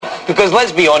Because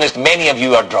let's be honest, many of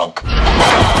you are drunk.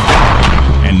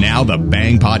 And now the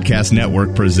Bang Podcast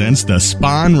Network presents the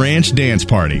Spawn Ranch Dance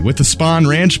Party with the Spawn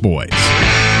Ranch Boys.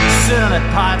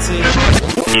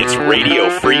 It's Radio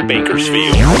Free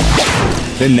Bakersfield.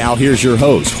 And now here's your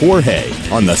host, Jorge,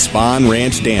 on the Spawn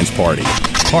Ranch Dance Party,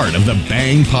 part of the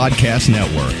Bang Podcast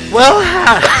Network. Well,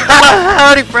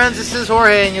 howdy friends, this is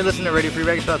Jorge, and you're listening to Radio Free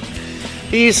Bakersfield,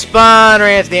 the Spawn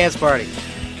Ranch Dance Party.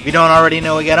 If you don't already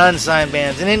know, we got unsigned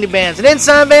bands and indie bands and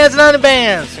in-signed bands and under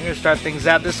bands. I'm going to start things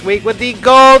out this week with the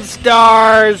Gold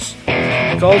Stars.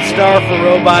 Gold Star for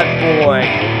Robot Boy.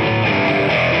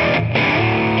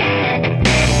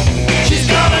 She's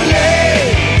gonna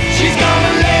lay, she's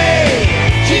gonna lay,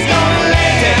 she's gonna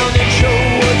lay down and show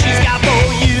what she's got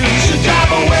for you. She'll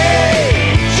drive away,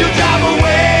 she'll drive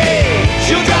away,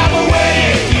 she'll drive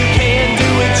away. If you can't do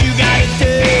what you gotta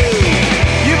do,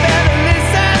 you better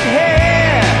listen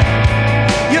here.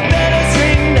 You better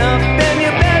straighten up and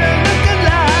you better look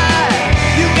alive.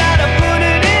 You gotta put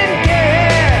it in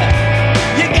gear.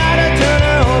 You gotta turn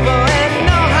her over and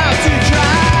know how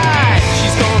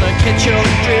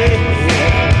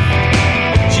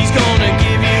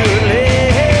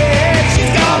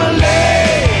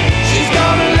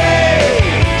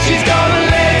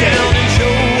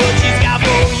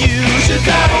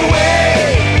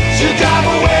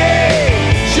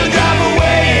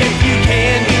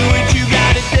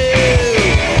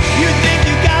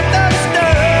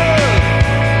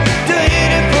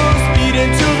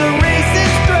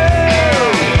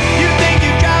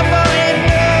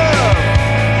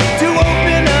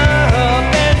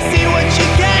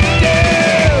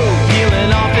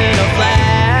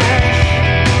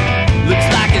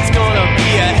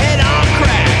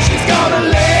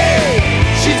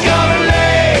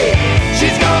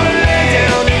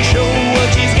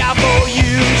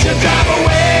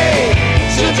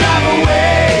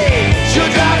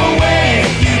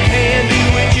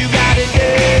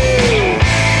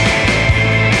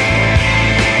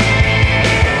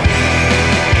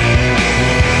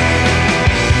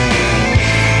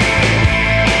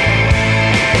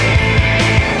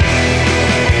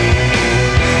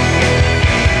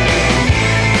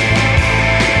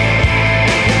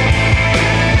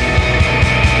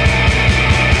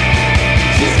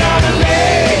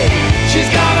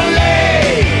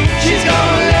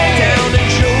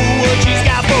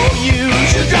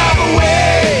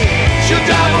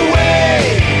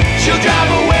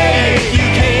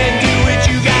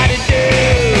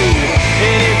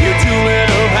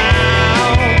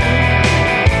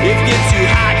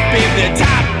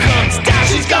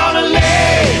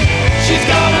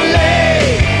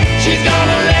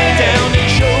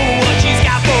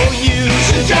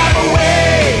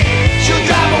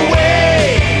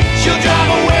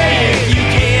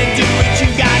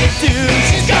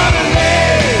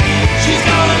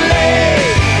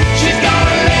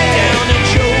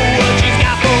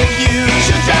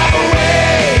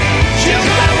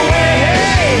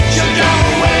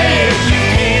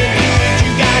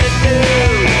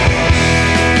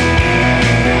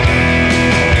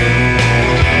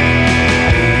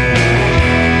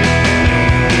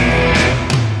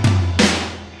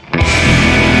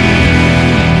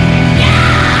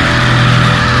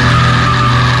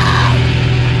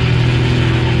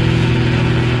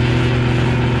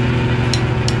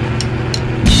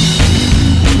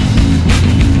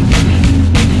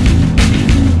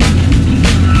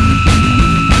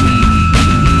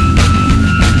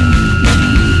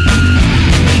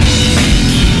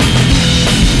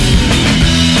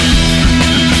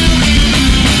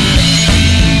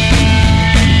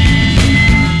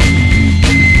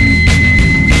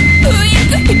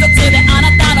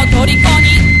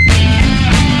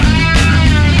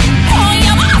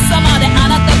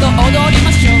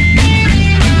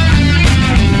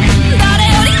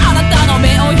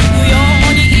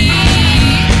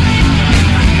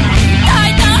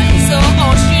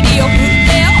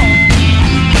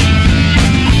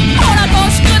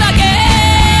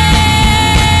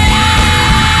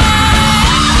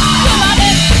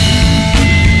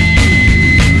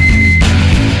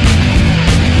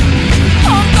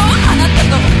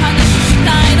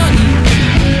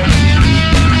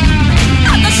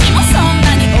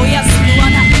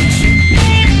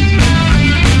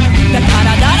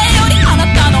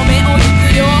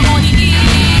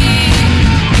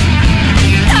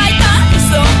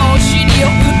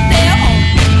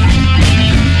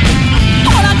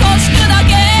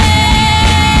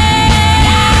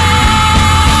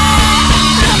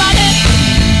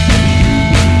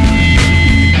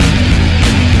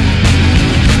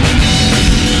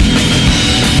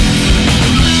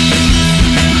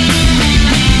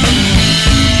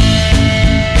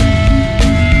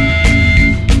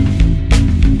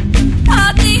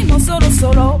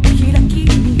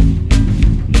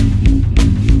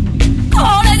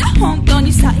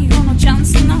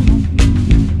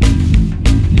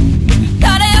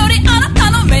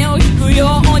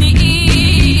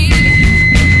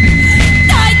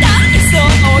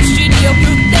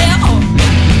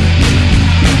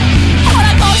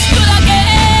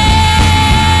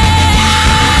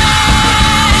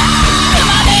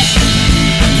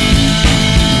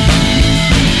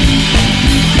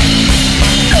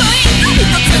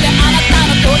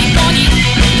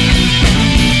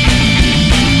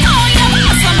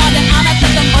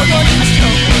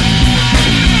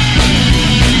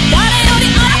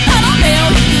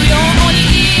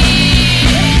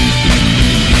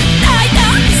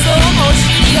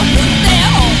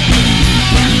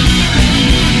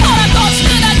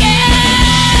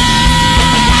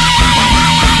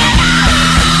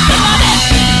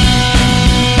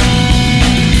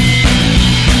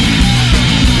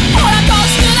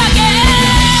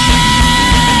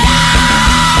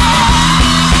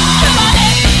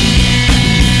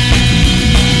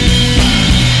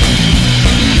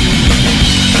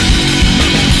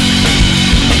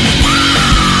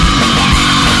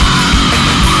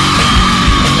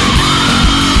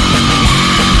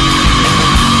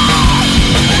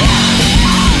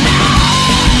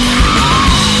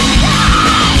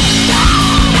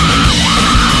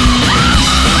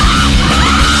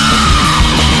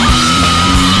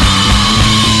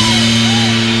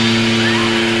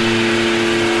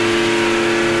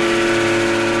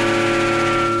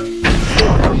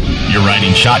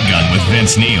riding shotgun with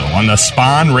Vince Neil on the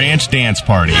Spawn Ranch Dance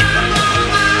Party.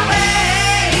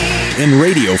 In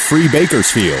Radio Free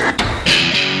Bakersfield.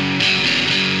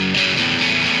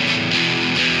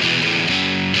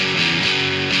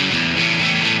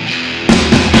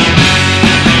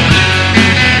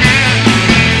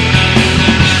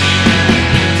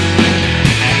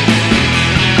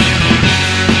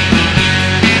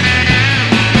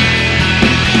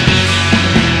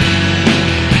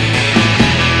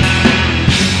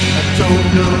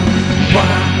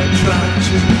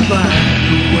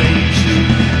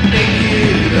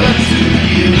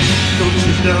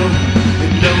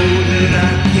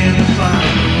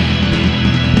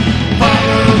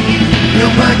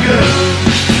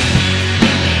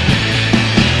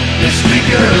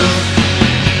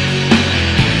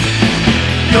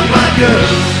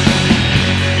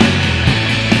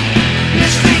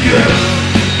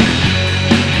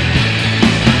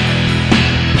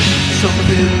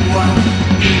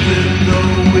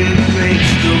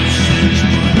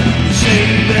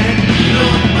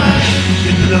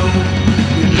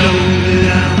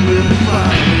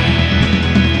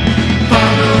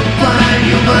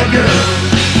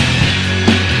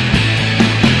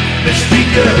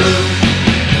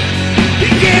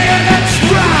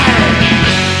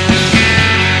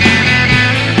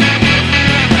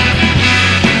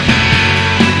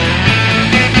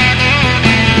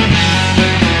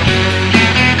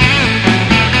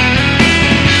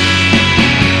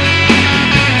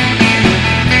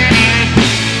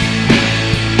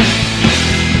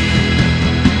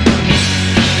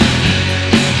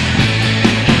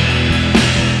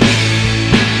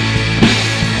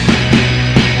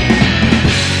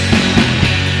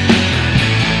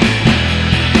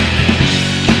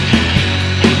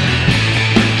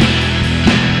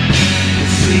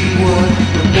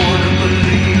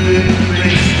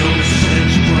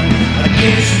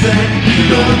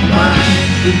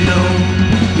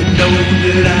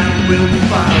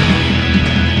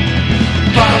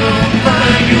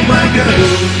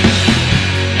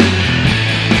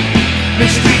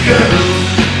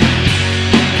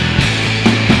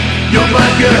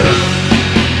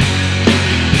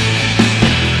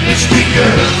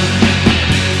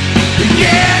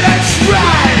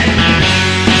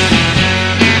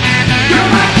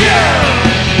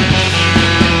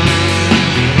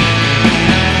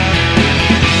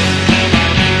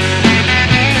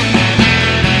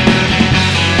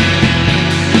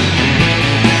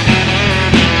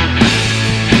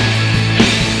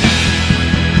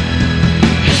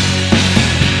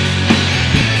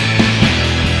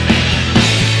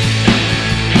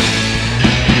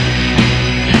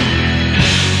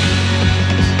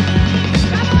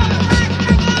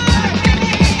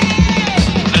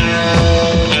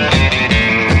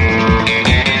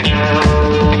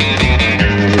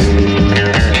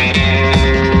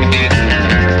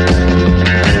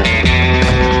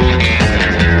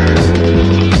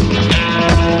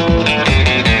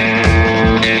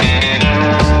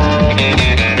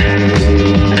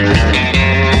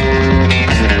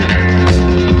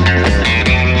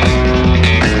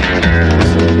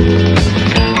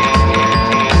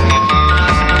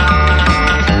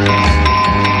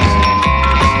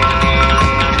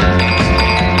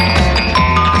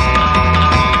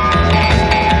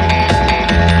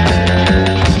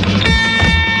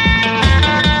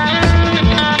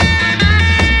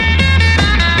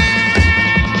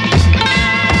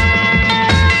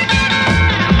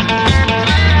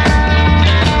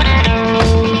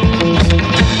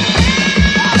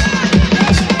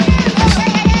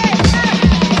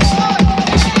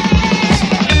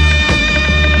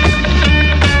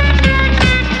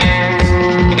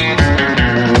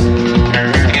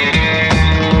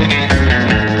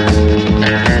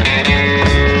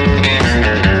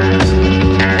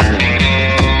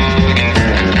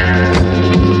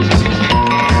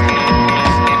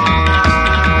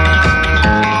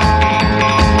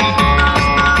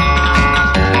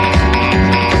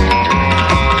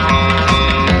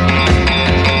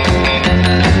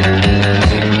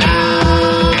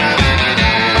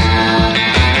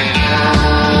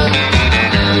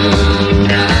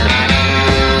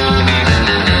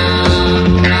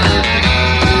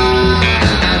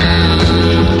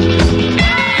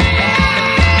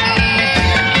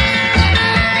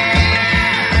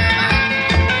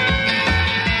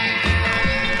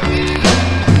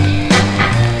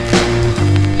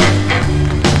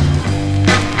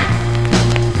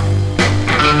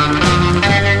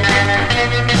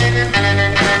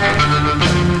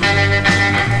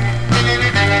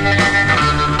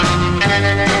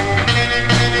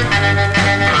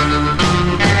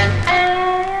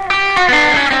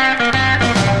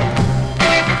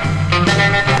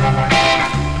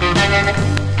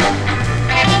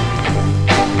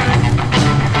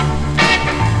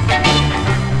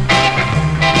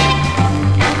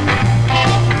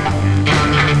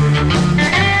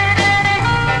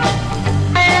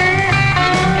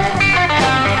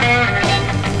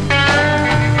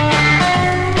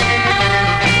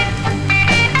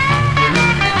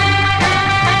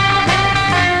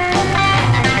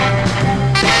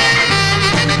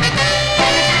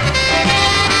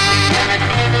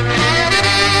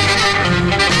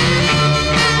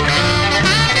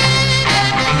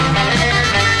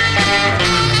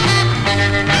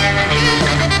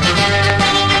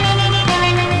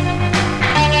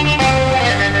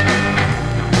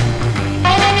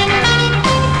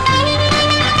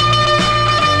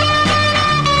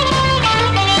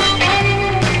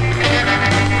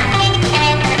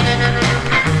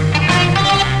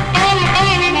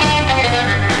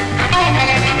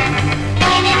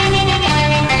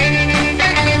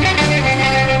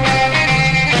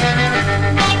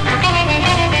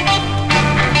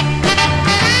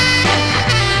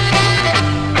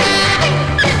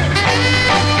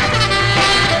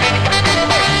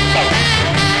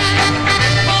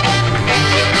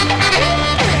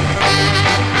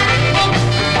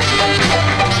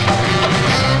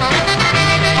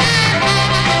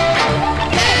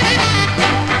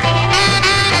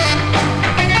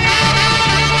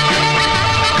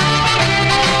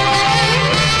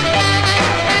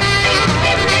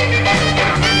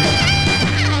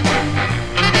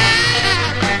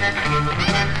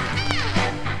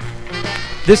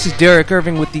 This is Derek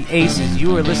Irving with the Aces.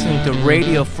 You are listening to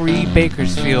Radio Free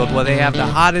Bakersfield, where they have the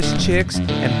hottest chicks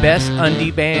and best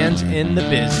undie bands in the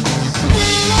business.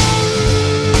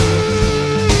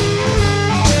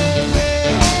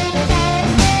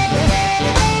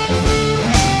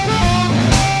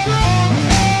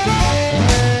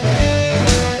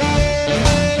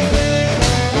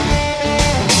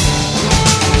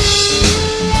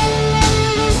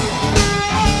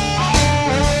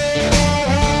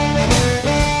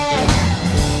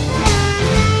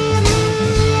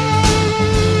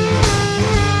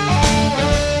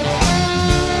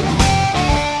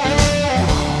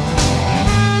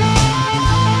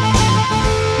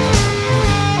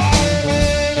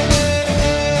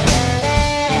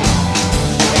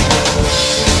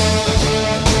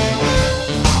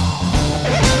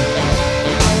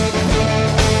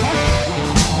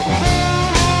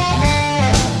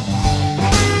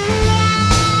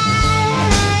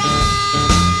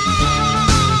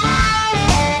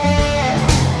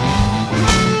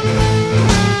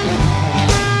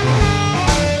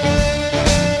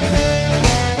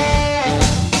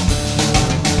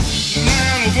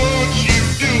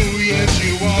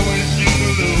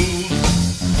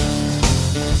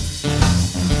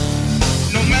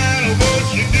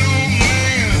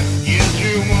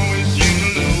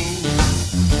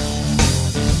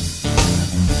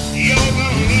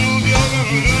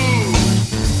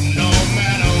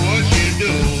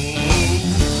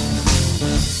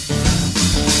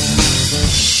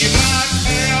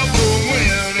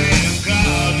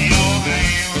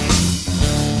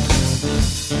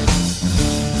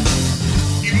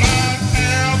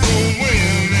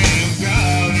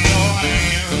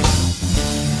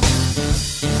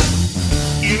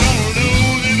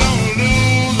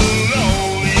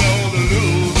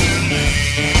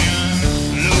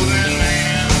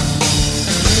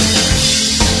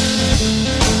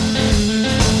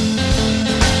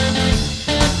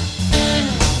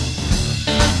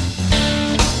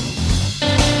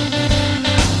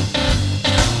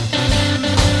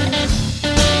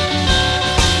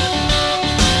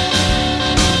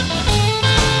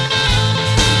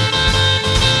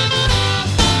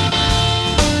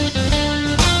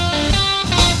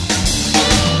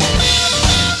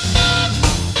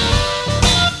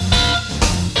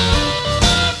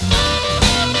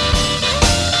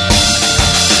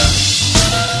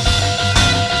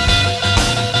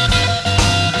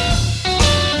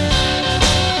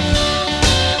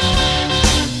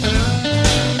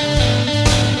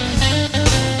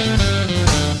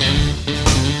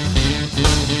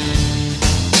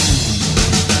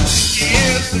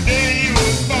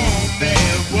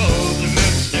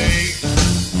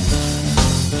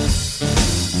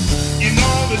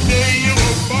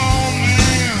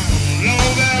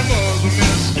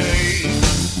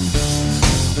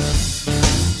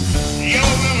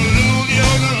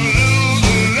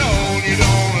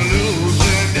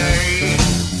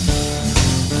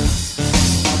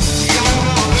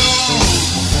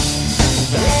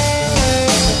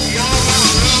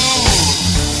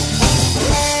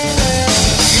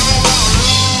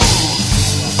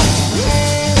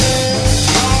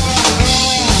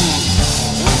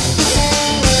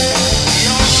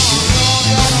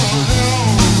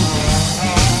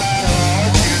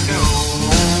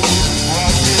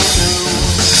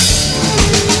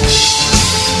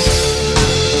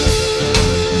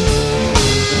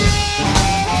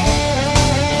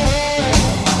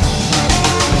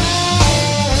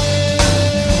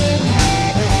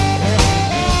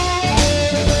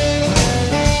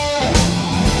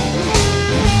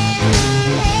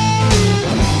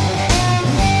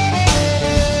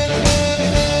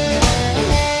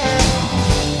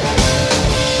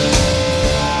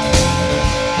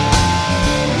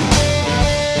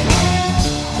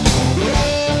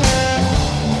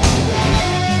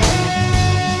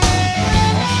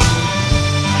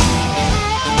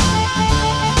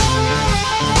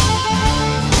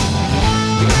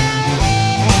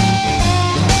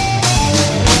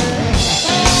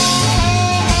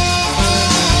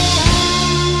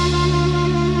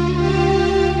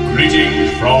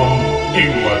 Greetings from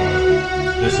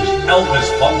England. This is Elvis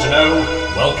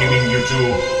Fontenot welcoming you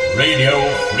to Radio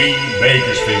Free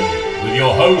Bakersfield with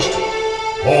your host,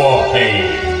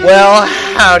 Jorge. Well,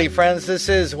 howdy, friends. This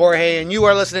is Jorge, and you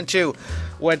are listening to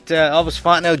what Elvis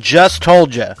Fontenot just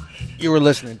told you were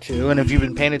listening to. And if you've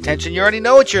been paying attention, you already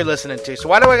know what you're listening to. So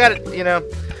why do I got it,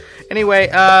 Anyway,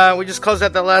 we just closed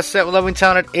out that last set with lovely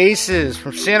talented Aces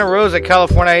from Santa Rosa,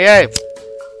 California.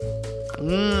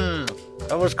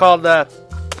 That was called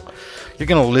You're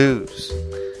Gonna Lose.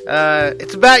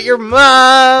 It's about your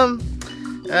mom.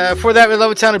 For that, we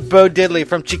Levittown Bo Diddley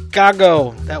from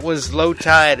Chicago. That was Low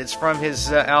Tide. It's from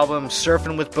his album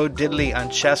Surfing with Bo Diddley on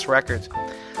Chess Records.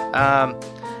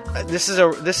 This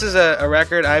is a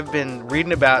record I've been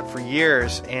reading about for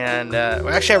years, and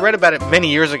actually I read about it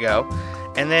many years ago,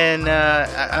 and then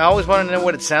I always wanted to know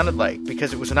what it sounded like,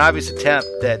 because it was an obvious attempt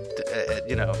that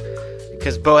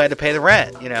because Bo had to pay the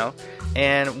rent,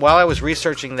 And while I was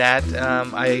researching that,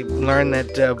 I learned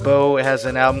that Bo has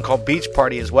an album called Beach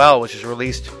Party as well, which was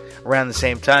released around the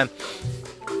same time.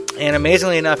 And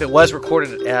amazingly enough, it was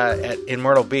recorded in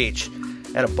Myrtle Beach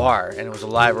at a bar, and it was a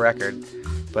live record.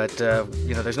 But,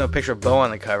 there's no picture of Bo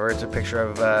on the cover. It's a picture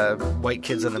of white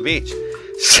kids on the beach.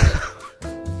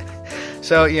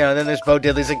 So, then there's Bo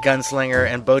Diddley's a gunslinger,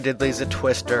 and Bo Diddley's a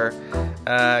twister,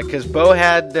 because Bo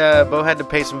had to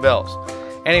pay some bills.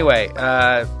 Anyway,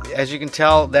 as you can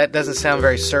tell, that doesn't sound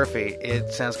very surfy.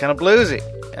 It sounds kind of bluesy.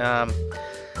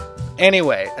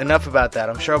 Anyway, enough about that.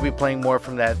 I'm sure I'll be playing more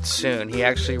from that soon. He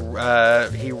actually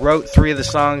he wrote 3 of the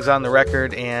songs on the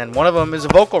record, and one of them is a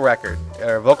vocal record.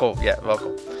 Vocal. 2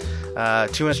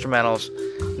 instrumentals.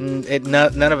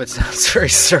 None of it sounds very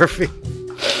surfy.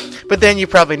 But then you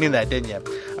probably knew that, didn't you?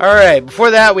 All right,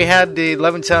 before that, we had the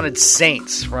Levittown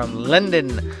Saints from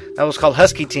London. That was called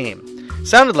Husky Team.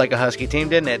 Sounded like a Husky Team,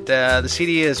 didn't it? The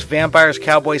CD is Vampires,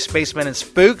 Cowboys, Spacemen, and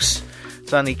Spooks.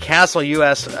 It's on the Castle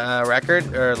US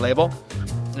record, or label.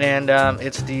 And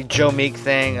it's the Joe Meek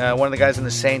thing. One of the guys in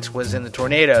the Saints was in the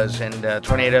Tornadoes. And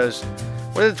Tornadoes,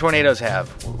 what did the Tornadoes have?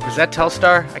 Was that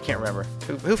Telstar? I can't remember.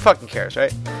 Who fucking cares,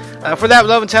 right? For that,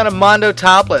 Levittown of Mondo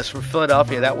Topless from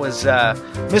Philadelphia. That was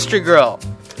Mystery Girl.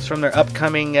 It's from their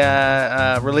upcoming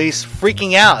release,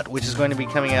 Freaking Out, which is going to be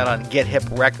coming out on Get Hip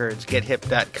Records,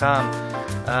 gethip.com.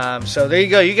 So there you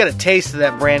go. You get a taste of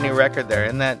that brand new record there.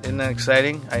 Isn't that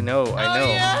exciting? I know.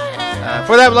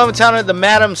 For that, Levittown of the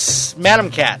Madam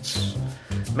Cats.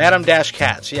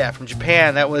 Madam-Cats, yeah, from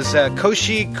Japan. That was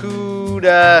Koshi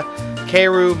Kuda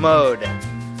Keiru Mode.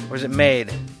 Or is it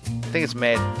Made? I think it's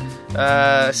Made.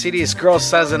 CD is Girl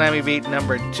Sazanami Beat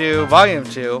number 2, volume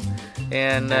 2.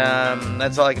 And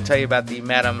that's all I can tell you about the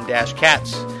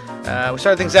Madam-Cats. We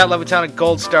started things out Levittown at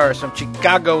Gold Stars from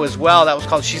Chicago as well. That was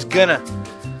called She's Gonna.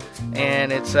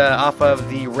 And it's off of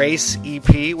the Race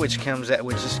EP, which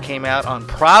just came out on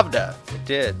Pravda. It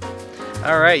did.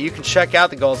 All right, you can check out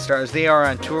the Gold Stars. They are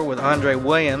on tour with Andre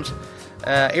Williams.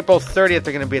 April 30th,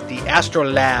 they're going to be at the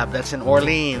Astrolabe. That's in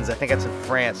Orleans. I think that's in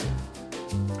France.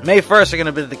 May 1st, they're going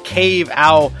to be at the Cave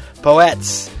Owl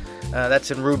Poets. That's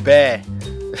in Roubaix.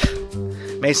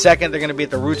 May 2nd, they're going to be at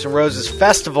the Roots and Roses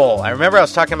Festival. I remember I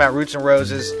was talking about Roots and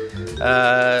Roses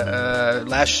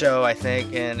last show, I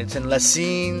think, and it's in Les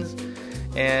Scenes,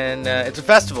 and it's a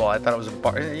festival. I thought it was a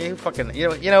bar.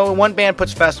 One band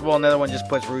puts festival, another one just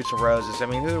puts Roots and Roses. I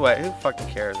mean, who fucking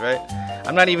cares, right?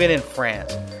 I'm not even in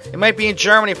France. It might be in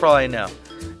Germany for all I know.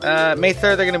 May 3rd,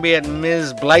 they're going to be at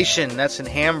Ms. Bleichen. That's in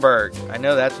Hamburg. I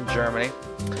know that's in Germany.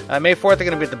 May 4th, they're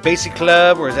going to be at the Basie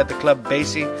Club, or is that the Club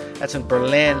Basie? That's in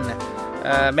Berlin.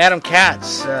 Madam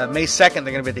Cats, May 2nd,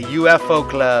 they're going to be at the UFO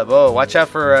Club. Oh, watch out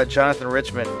for Jonathan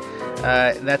Richman.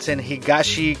 That's in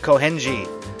Higashi Kohenji.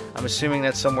 I'm assuming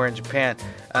that's somewhere in Japan.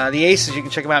 The Aces, you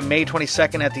can check them out May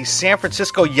 22nd at the San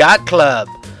Francisco Yacht Club.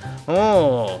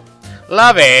 Oh,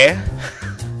 Lovey.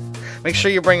 Make sure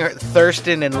you bring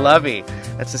Thurston and Lovey.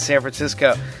 That's in San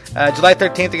Francisco. July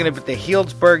 13th, they're going to be at the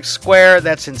Healdsburg Square.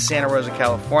 That's in Santa Rosa,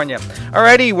 California.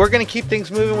 Alrighty, we're going to keep things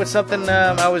moving with something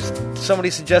somebody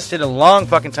suggested a long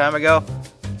fucking time ago.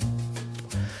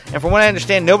 And from what I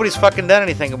understand, nobody's fucking done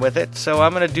anything with it. So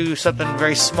I'm going to do something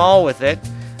very small with it.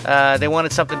 They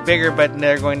wanted something bigger, but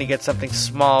they're going to get something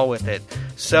small with it.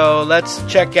 So let's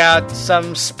check out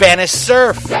some Spanish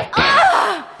surf.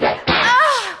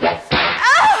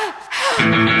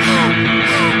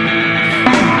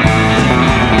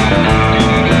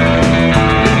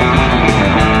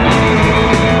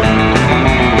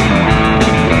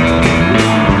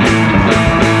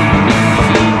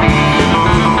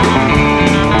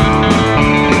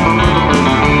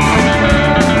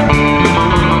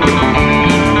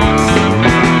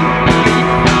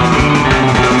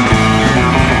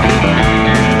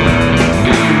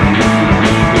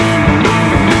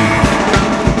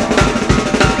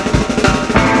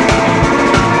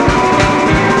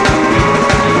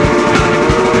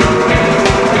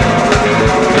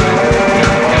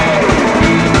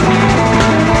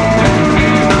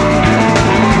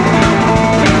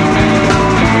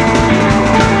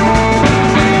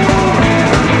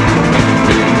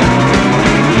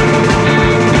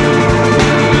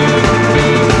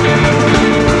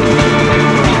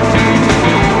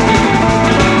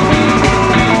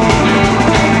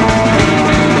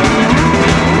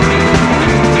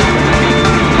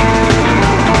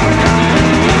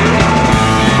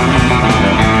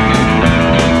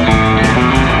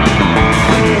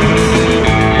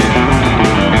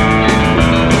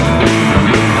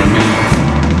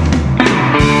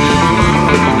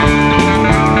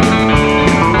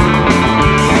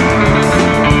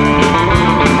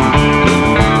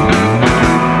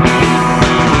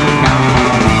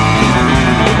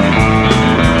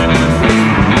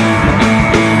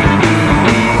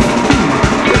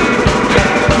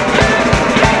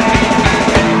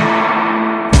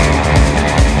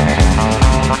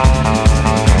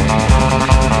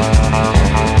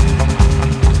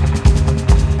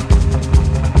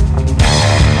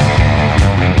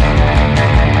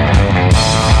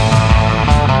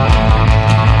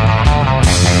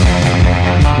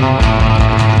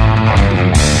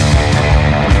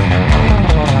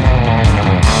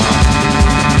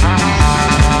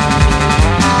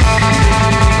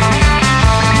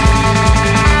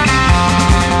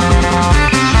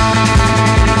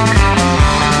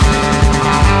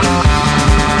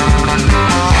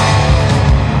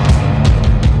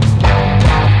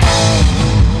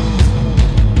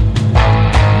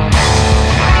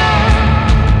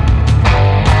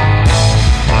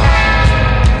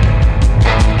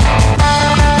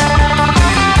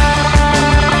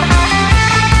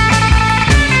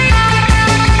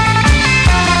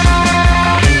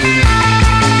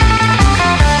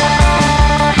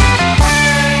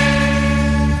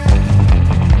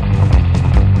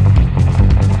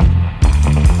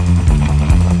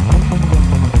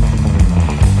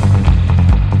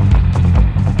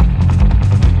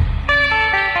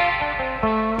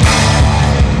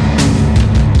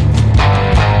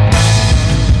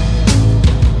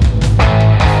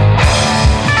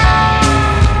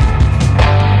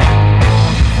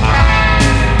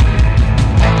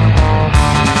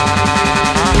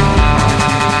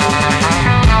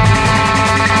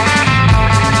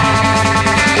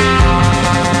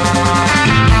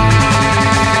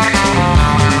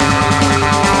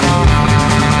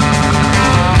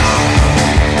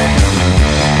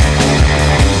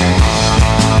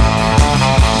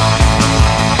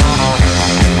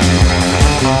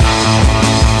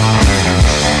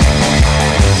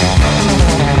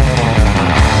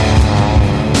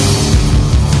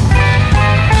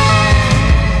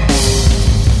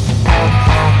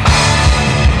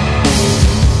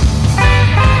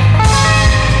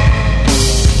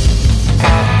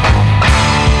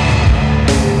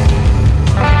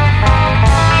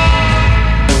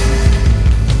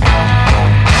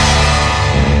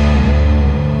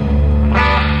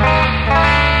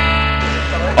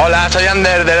 Hola, soy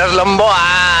Ander de los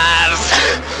Lomboas.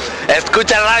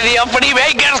 Escucha Radio Free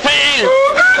Bakersfield.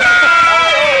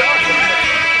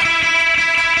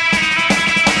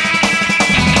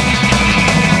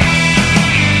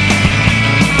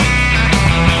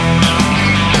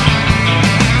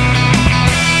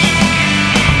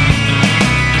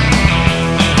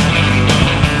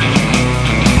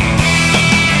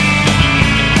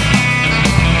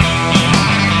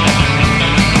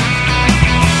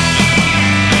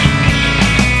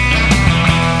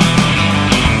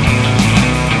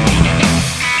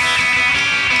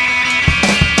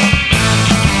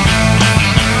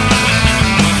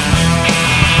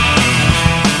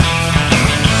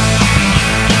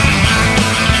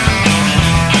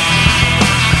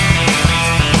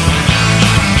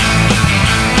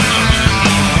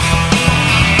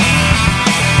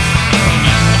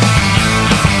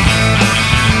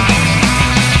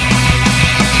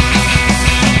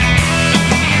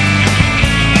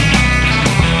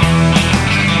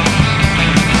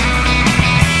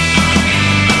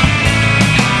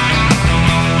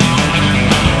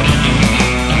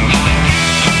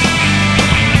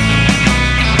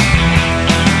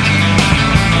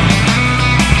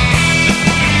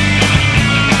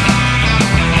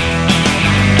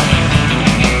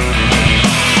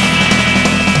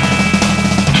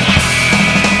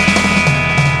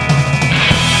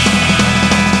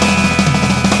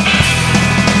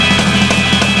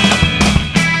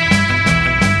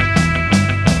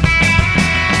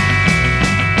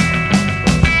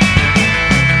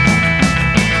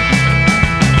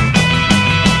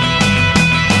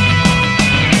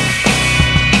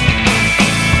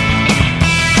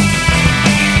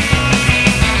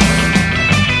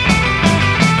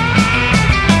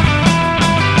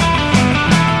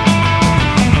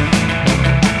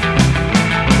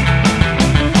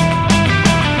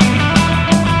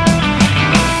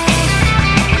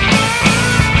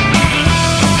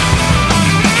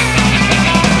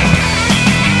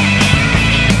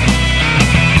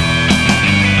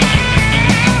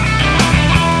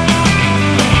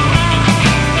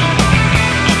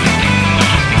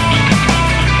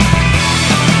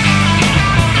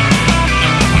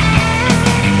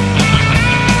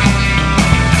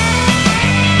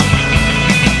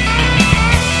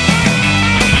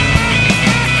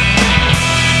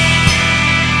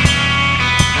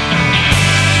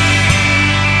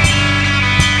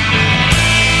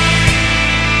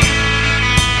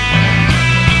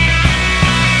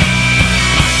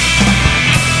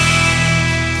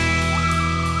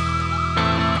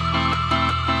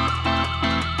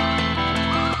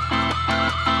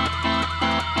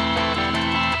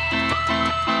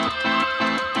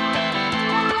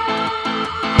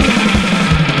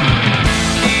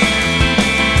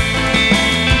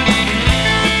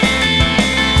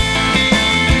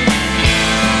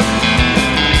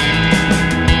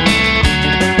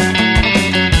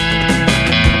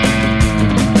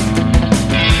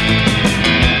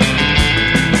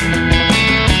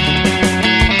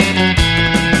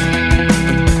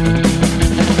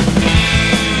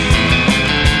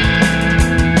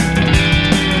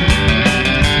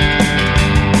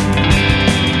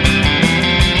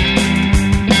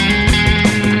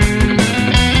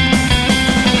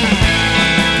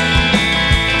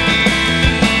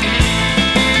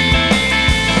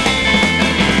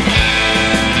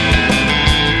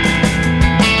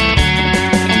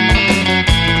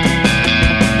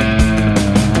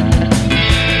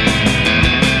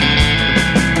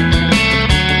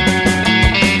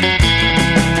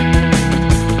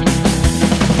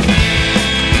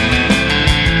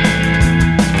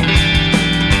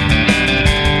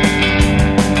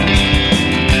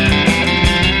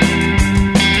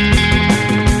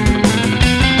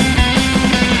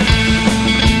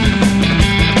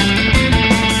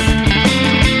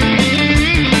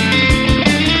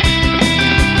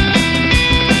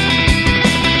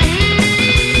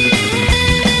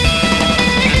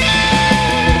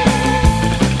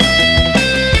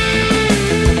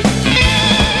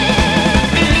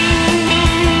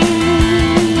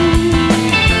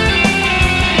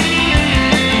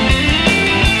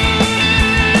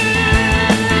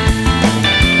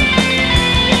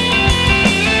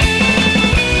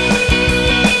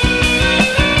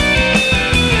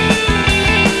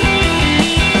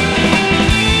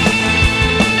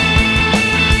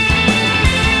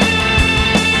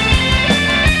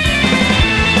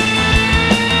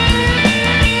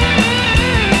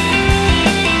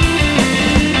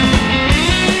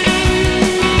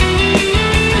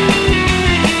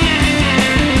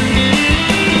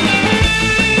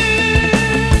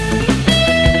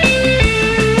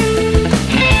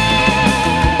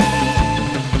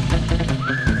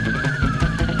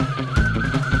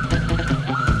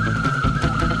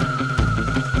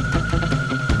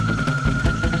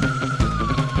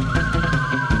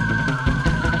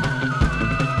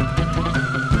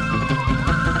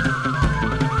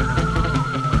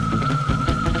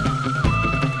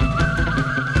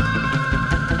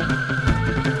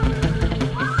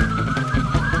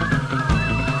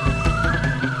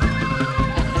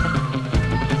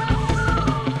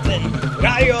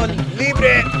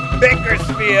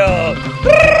 Bakersfield.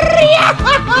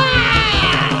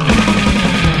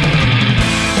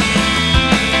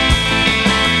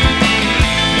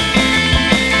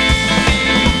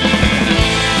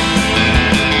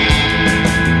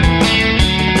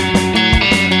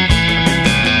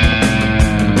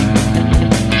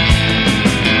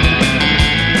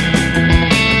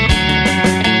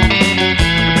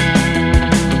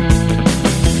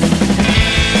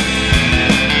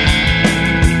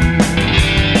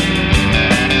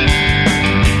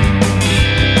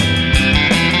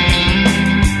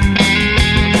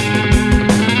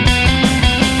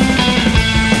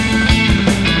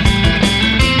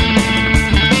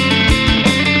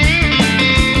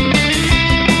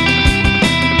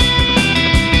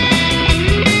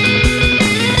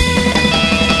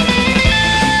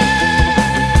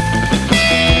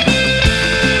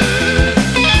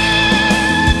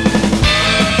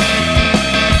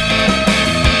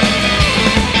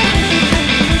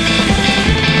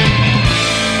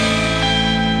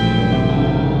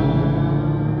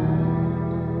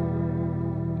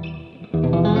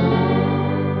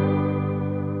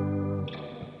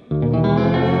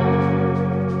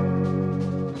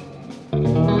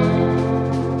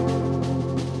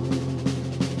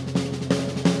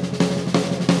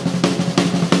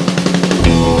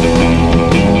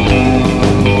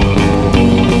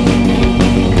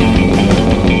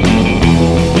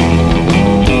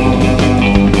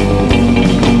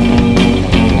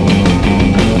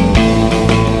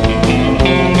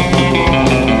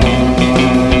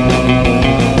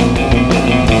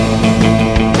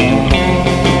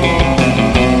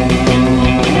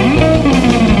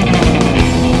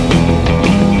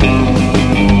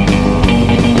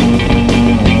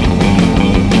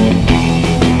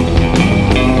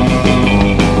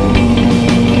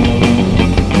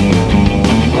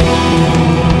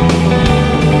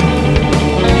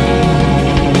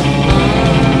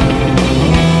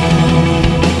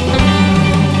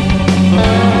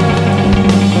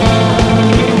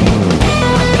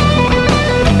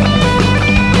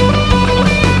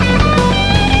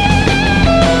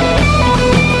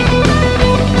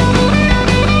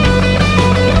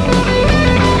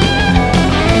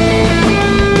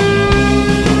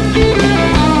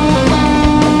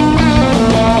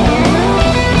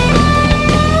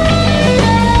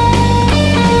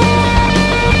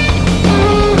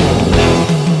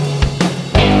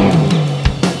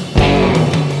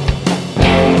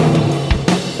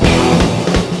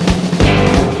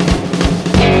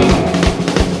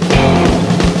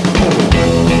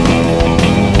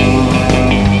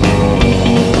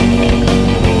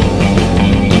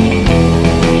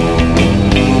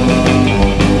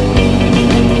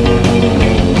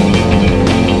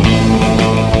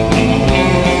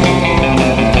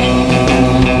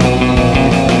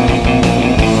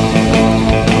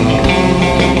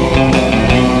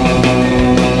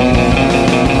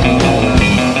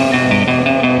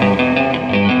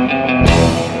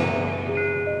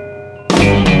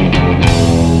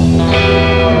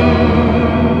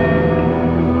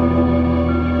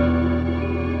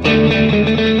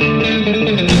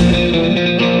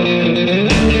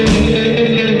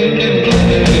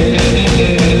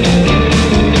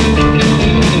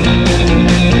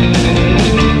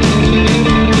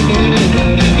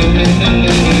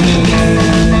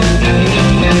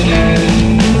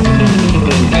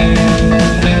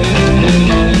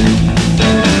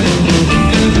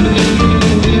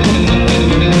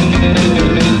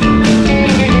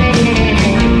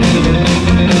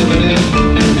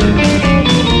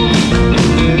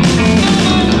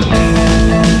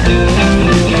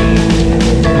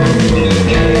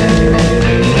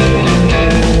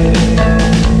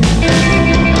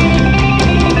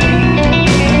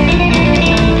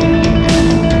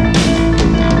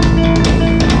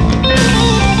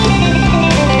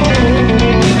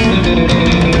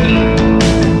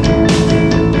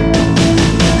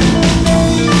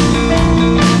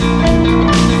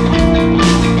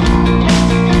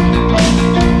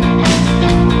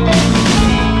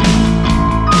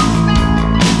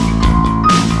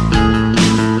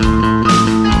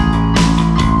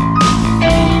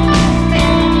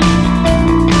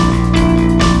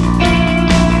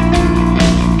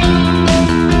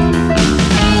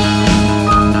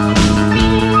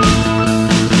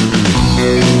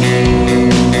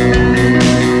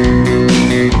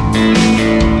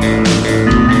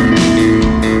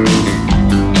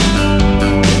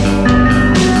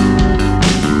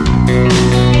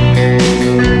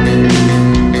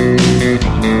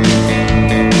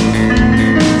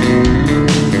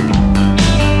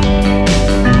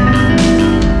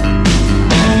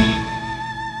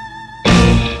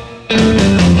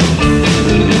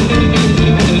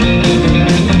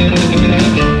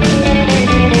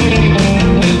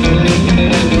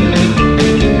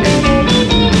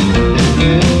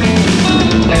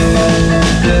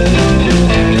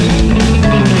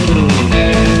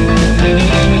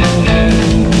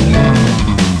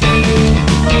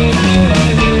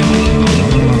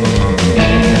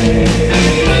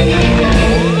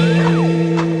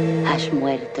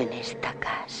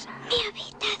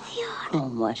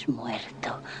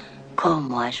 muerto?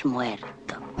 ¿Cómo has muerto?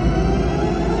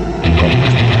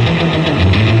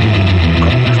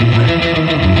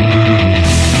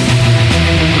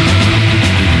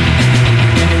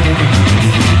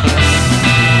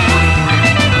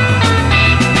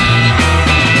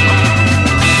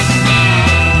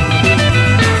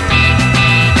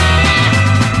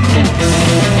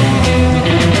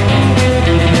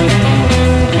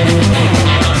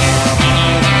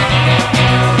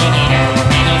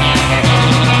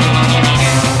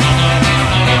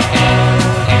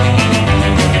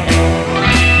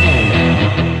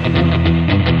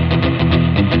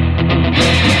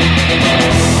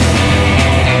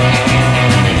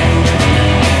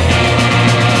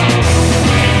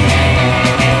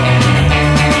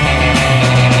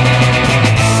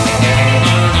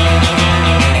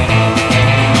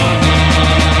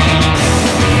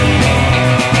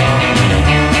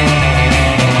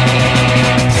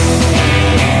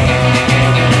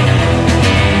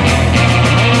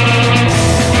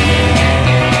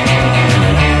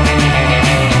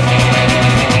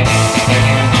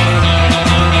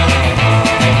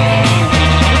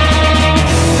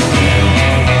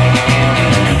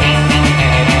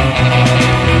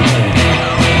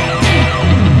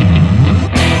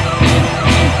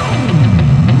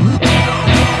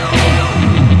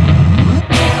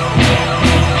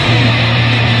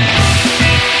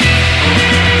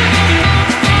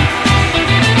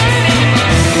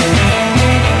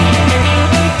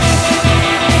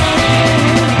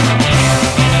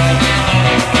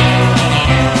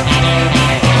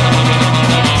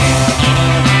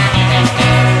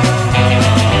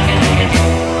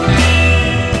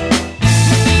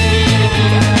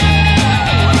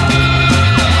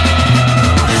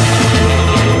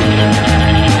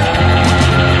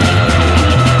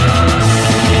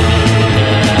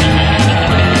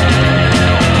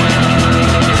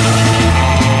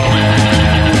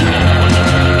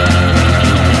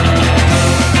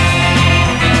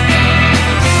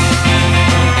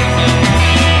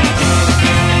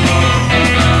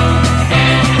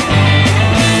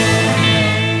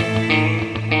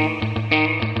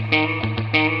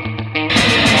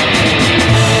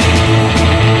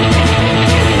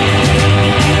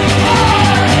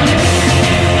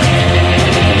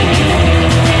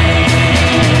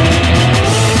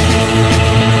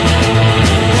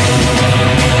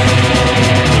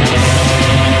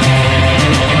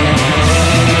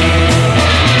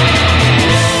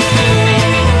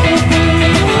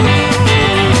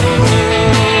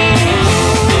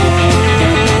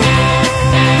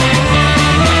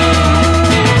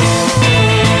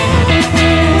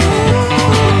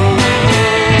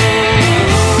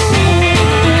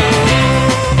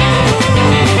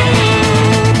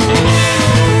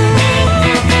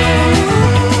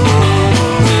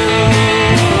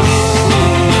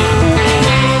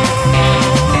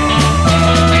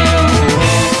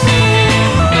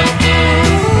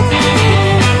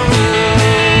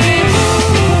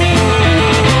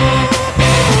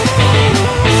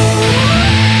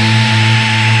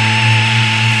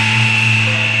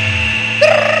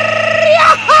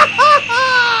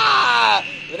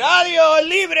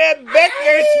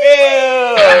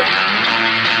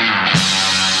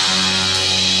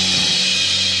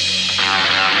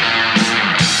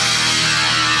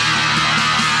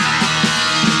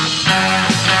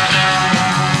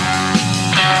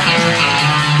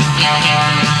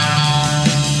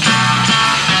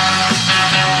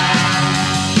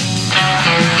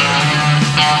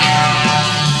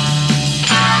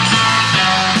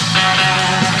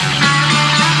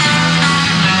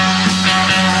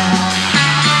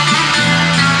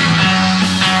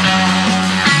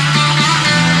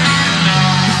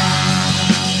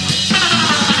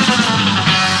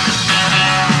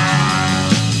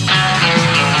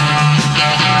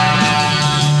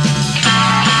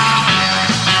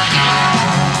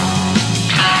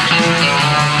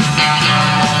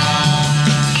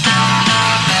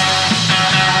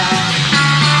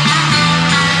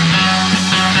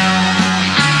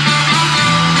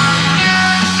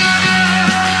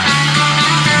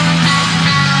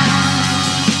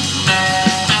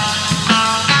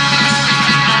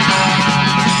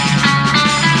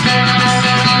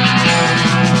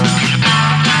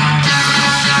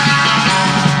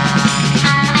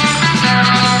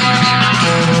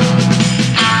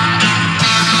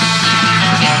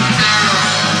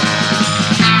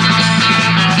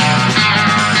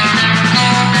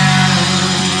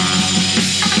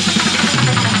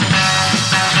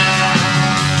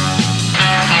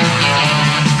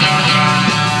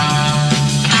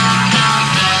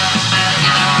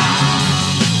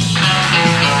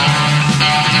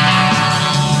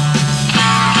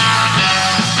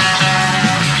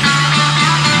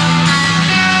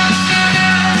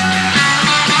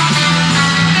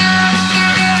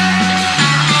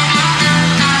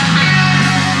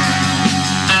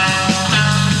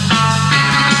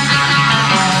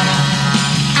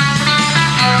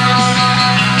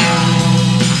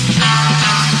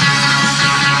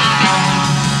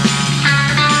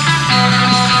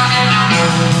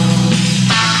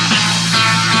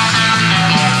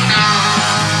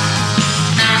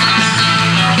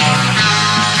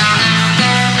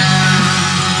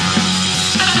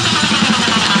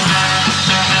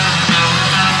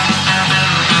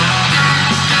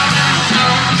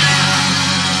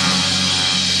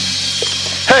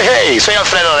 soy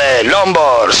Alfredo de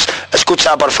Longboards.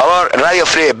 Escucha, por favor, Radio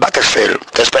Free Bakersfield.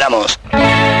 Te esperamos.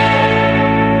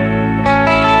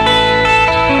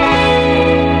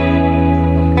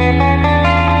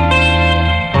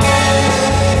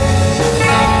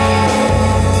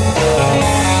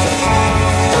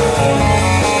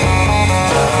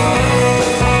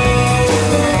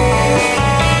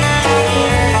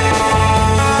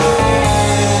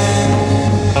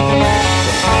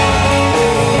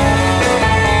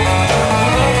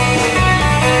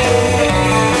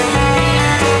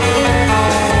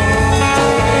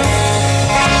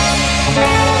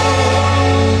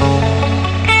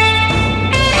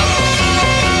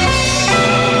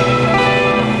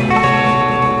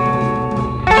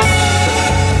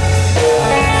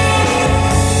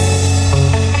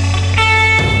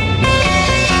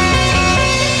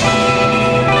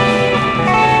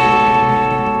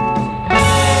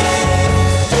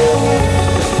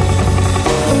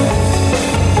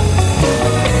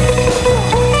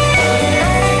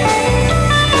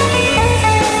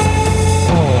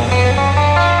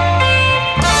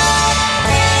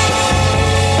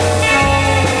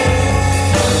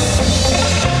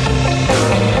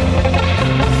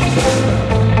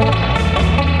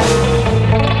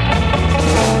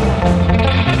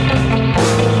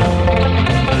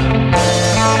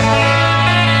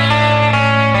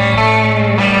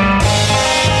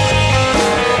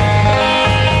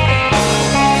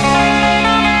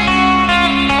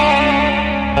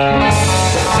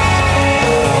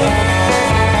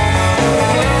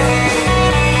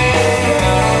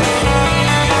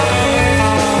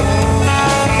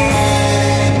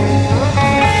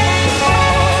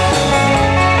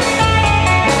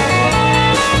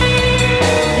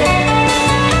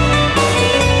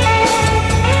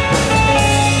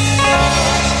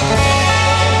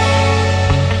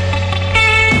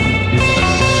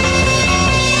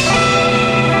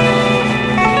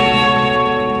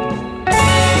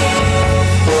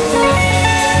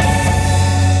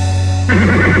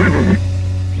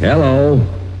 Hello,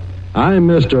 I'm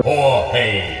Mr.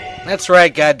 Jorge. That's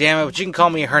right, goddammit, but you can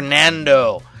call me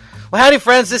Hernando. Well, howdy,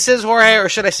 friends, this is Jorge, or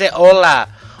should I say hola.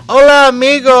 Hola,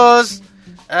 amigos!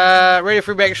 Radio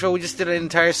Free Bakersfield, we just did an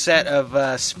entire set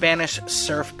of Spanish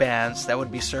surf bands. That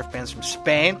would be surf bands from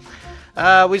Spain.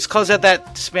 We just closed out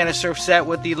that Spanish surf set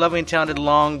with the lovely and talented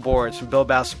Longboards from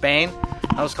Bilbao, Spain.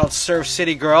 That was called Surf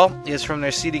City Girl. It's from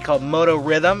their CD called Moto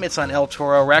Rhythm. It's on El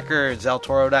Toro Records,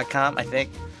 eltoro.com, I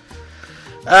think.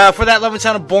 For that lovely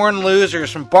sound of Born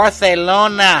Losers from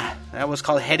Barcelona. That was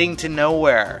called Heading to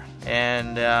Nowhere.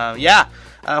 And,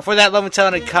 for that lovely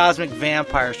talented Cosmic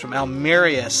Vampires from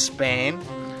Almeria, Spain.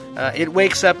 It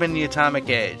Wakes Up in the Atomic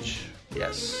Age.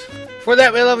 Yes. For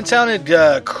that lovely talented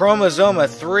Chromosoma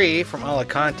 3 from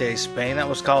Alicante, Spain. That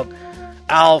was called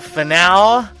Al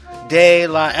Final de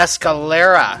la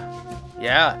Escalera.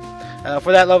 Yeah.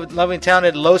 For that lovely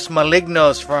talented Los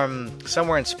Malignos from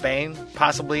somewhere in Spain,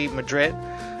 possibly Madrid.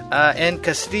 And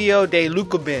Castillo de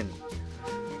Lucubin.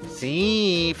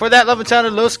 Sí. For that lovely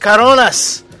talented Los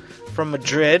Caronas from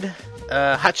Madrid.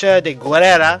 Hacha de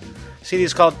Guerrera. CD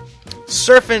is called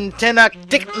Surfin'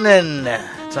 Tenochtitlan.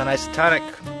 It's on Isotonic.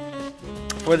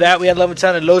 For that, we had lovely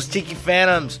talented Los Tiki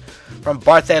Phantoms from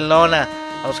Barcelona.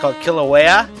 That was called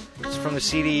Kilauea. It's from the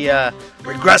CD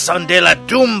Regreson de la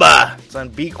Tumba. It's on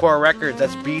B-Core Records.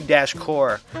 That's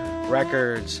B-Core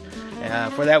Records.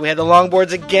 For that, we had the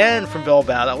Longboards again from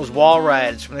Bilbao. That was Wall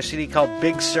Rides from the CD called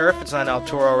Big Surf. It's on El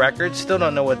Toro Records. Still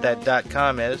don't know what that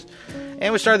 .com is.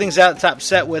 And we started things out top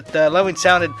set with lovely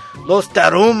sounded Los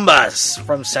Tarumbas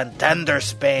from Santander,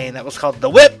 Spain. That was called The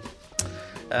Whip.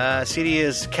 CD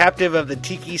is Captive of the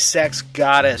Tiki Sex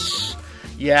Goddess.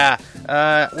 Yeah.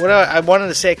 I wanted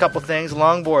to say a couple things.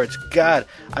 Longboards. God,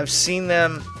 I've seen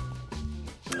them.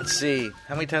 Let's see.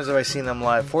 How many times have I seen them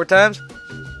live? 4 times?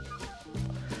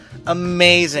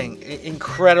 Amazing.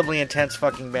 Incredibly intense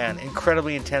fucking band.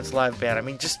 Incredibly intense live band. I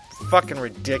mean, just fucking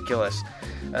ridiculous.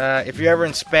 If you're ever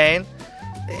in Spain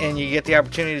and you get the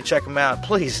opportunity to check them out,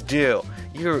 please do.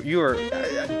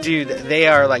 Dude, they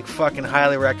are like fucking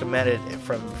highly recommended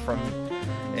from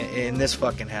in this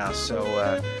fucking house. So,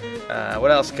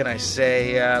 what else can I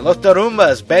say? Los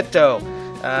Tarumbas, Beto.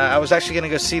 I was actually going to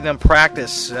go see them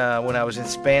practice when I was in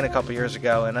Spain a couple years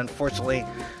ago, and unfortunately,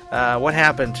 what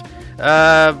happened?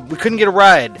 We couldn't get a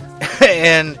ride,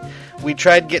 and we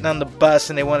tried getting on the bus,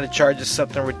 and they wanted to charge us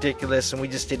something ridiculous, and we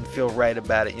just didn't feel right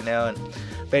about it, you know. And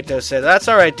Beto said, "That's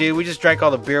all right, dude. We just drank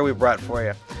all the beer we brought for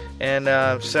you." And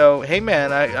so, hey,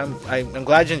 man, I'm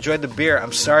glad you enjoyed the beer.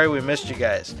 I'm sorry we missed you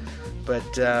guys.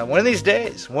 But one of these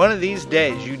days,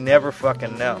 you never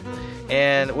fucking know.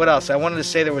 And what else? I wanted to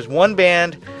say there was one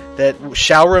band that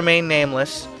shall remain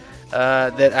nameless,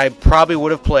 that I probably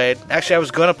would have played. Actually, I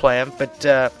was going to play them, but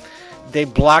they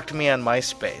blocked me on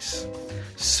MySpace.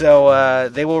 So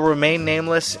they will remain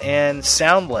nameless and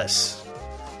soundless.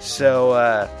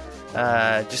 So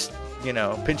just,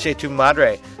 pinche tu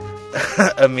madre,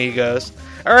 amigos.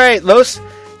 All right, Los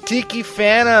Tiki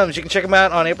Phantoms. You can check them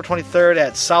out on April 23rd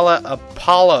at Sala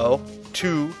Apollo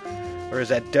 2. Or is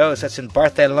that Dos? That's in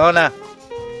Barcelona.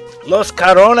 Los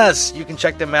Caronas. You can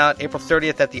check them out April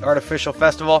 30th at the Artificial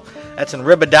Festival. That's in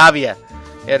Ribadavia.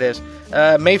 Yeah, it is.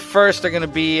 May 1st, they're going to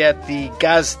be at the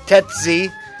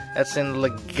Gaztetzi. That's in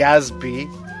Legazpi.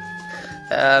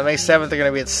 May 7th, they're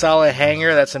going to be at Sala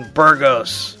Hangar. That's in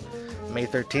Burgos. May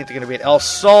 13th, they're going to be at El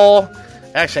Sol.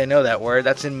 Actually, I know that word.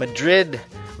 That's in Madrid.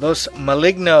 Los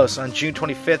Malignos. On June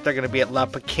 25th, they're going to be at La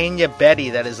Pequeña Betty.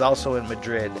 That is also in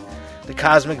Madrid. The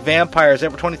Cosmic Vampires.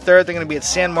 April 23rd, they're going to be at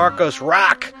San Marcos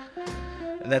Rock.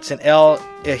 And that's in El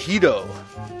Ejido.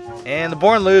 And the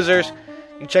Born Losers,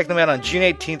 you can check them out on June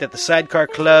 18th at the Sidecar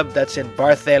Club. That's in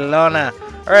Barcelona.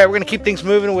 All right, we're going to keep things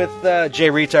moving with Jay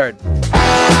Retard.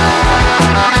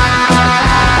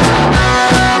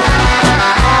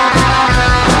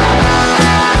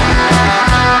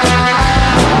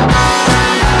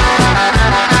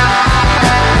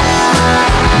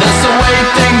 That's the way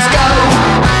things go.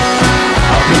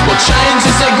 How people change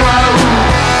as they grow.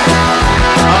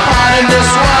 Apart in this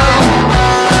world.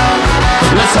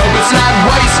 Let's hope it's not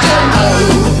wasted. Oh,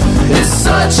 it's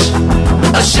such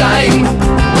a shame.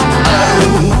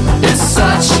 Oh, it's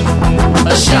such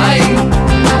a shame.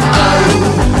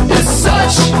 Oh, it's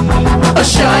such a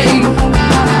shame.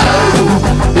 Oh,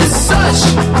 it's such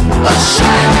a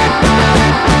shame.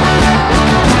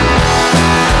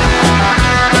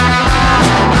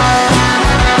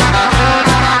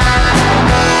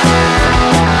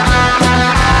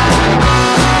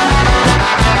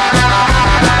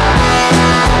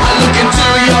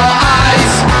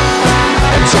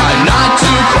 Try not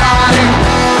to cry.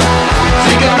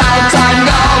 Think about time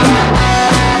gone.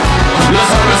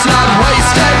 Let's hope it's not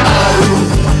wasted. Oh,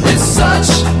 it's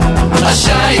such a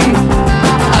shame.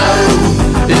 Oh,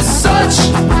 it's such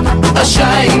a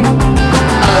shame.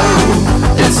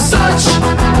 Oh, it's such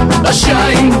a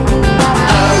shame.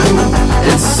 Oh,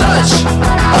 it's such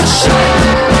a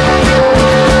shame.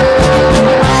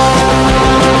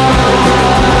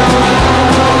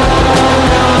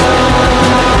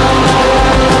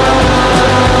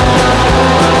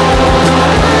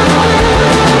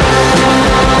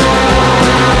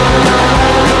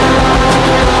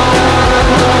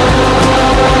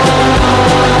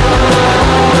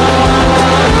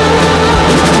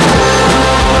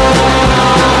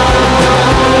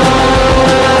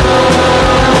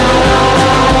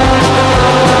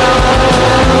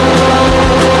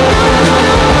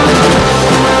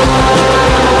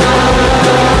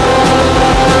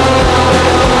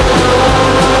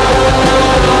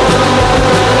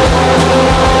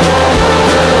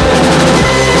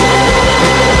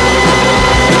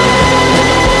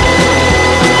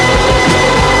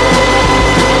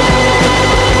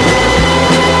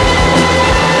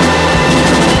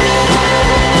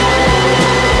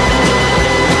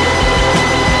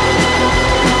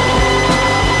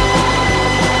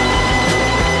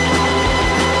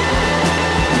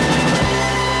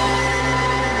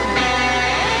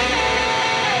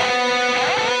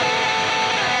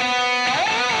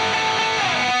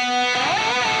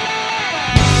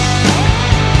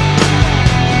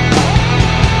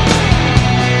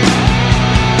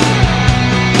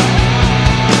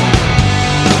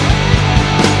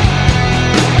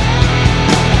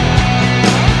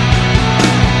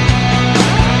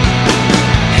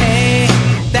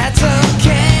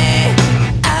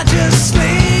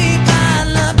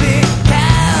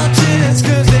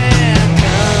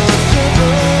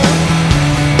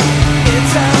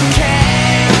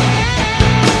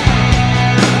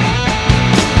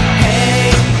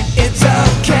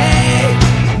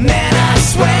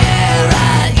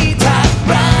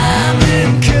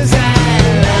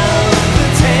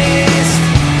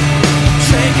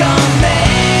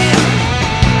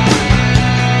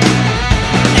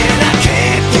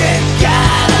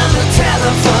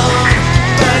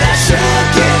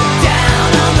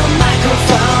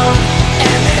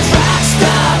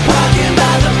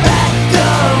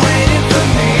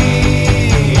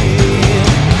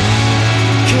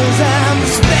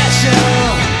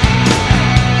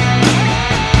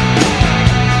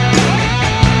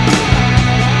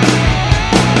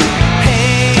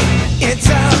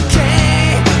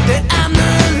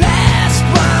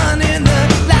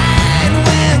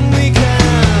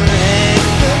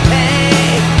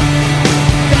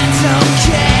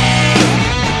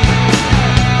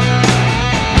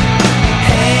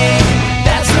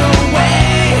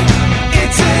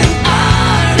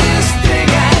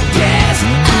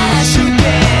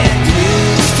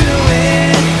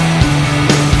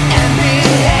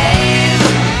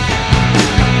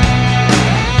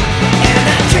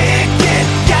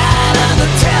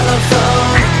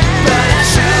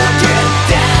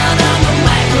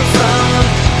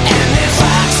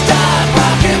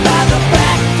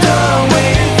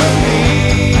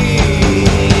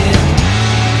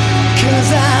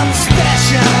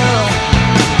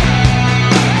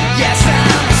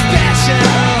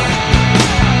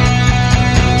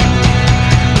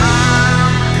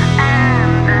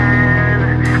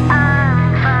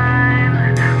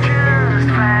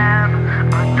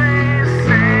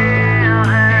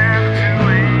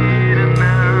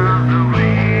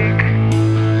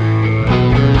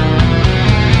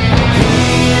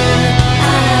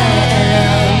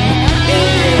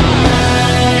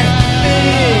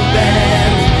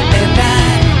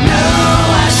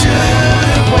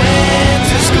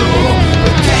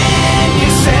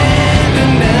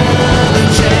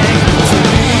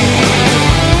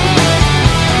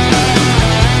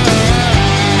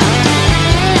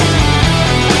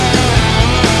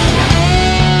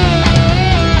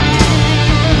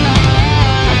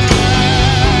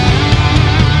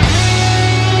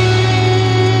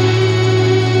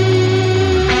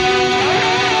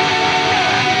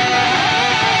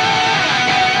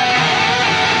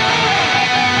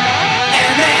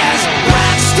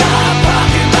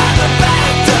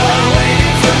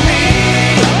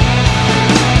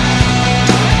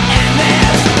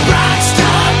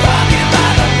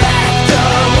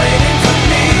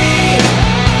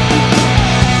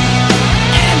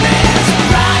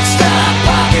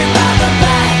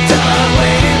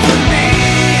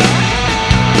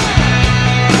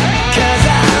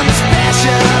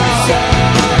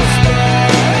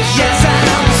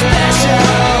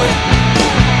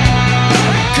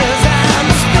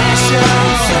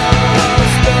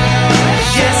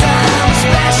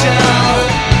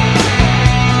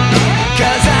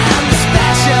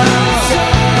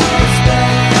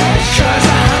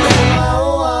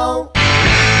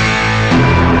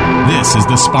 This is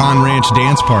the Spawn Ranch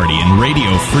Dance Party in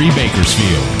Radio Free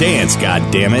Bakersfield. Dance,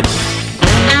 goddammit.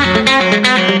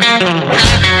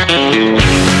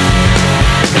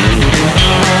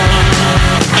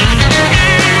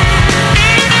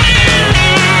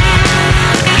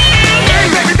 Hey,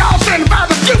 baby doll, standing by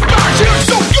the jukebox. You look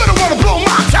so good, I wanna blow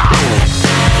my top.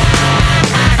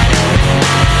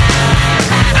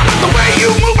 I like the way you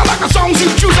move, I like the songs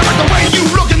you choose, I like the way you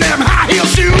look in them high heel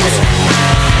shoes.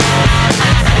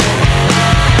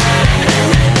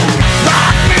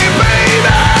 Rock me, baby,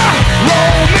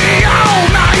 roll me all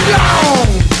night long.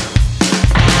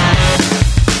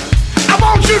 I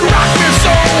want you to rock me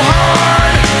so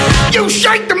hard, you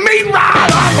shake the meat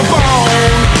right off the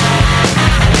bone.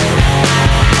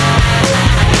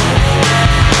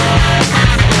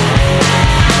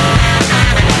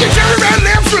 Your cherry red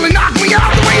lips really knock me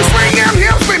out. The way you swing them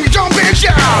hips make me jump and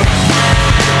shout.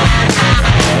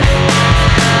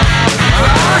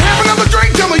 Have another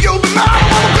drink, tell me you'll be mine. I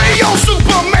wanna be your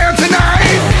Superman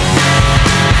tonight.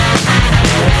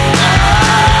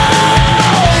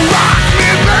 Oh, rock me,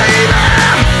 baby,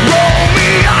 roll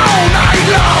me all night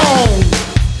long.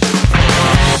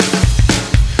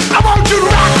 I want you to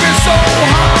rock me so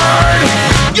hard,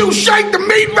 you shake the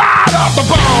meat right off the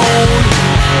bone.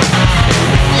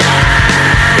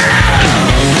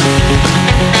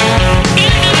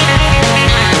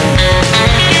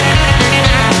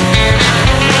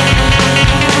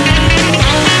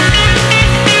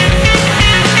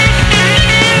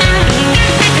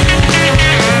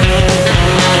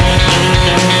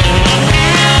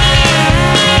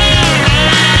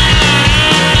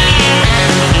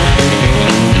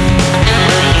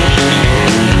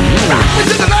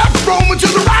 To the left, roll to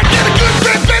the right, get a good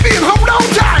grip, baby, and hold on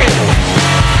tight.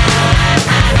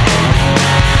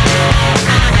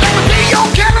 Let me be your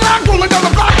Cadillac, rolling down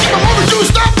the block, keep my motor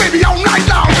juiced up, baby, all night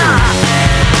long.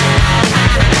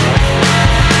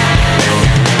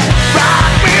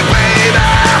 Rock me, baby,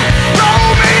 roll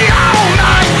me all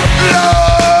night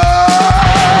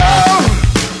long.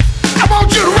 I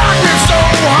want you to rock me so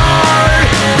hard,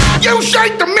 you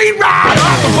shake the meat right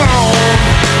off the bone.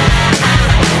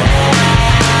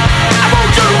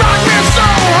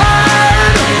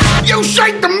 You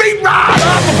shake the meat right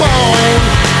off the bone.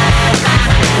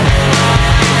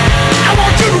 I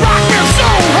want you to rock me so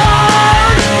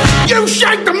hard, you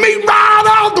shake the meat right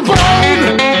off the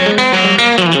bone.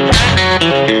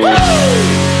 Woo!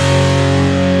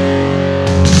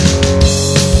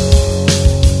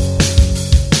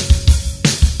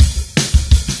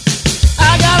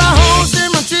 I got a hose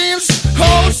in my jeans,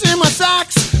 hose in my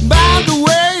socks. By the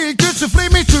way, could you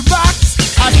flip me to box?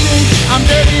 I think I'm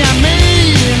dirty, I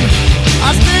mean.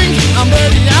 I think I'm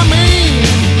dirty, I mean.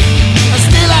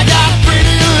 Still I got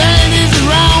pretty ladies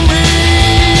around me,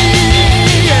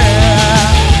 yeah.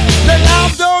 They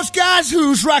love those guys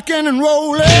who's rockin' and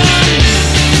rollin'.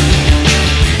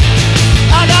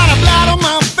 I got a blot on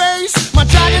my face, my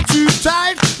jacket too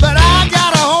tight, but I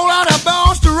got a whole lot of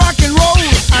bones to rock and roll.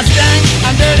 I stank,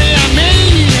 I'm dirty, I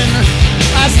mean.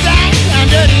 I stank, I'm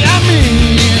dirty, I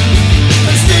mean.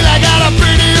 Still I got a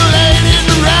pretty ladies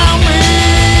around me,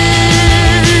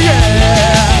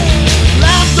 yeah.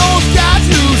 Love those guys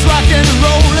who's rockin' and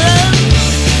rollin'.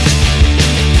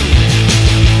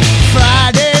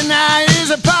 Friday night is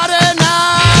a party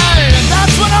night, and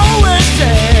that's what I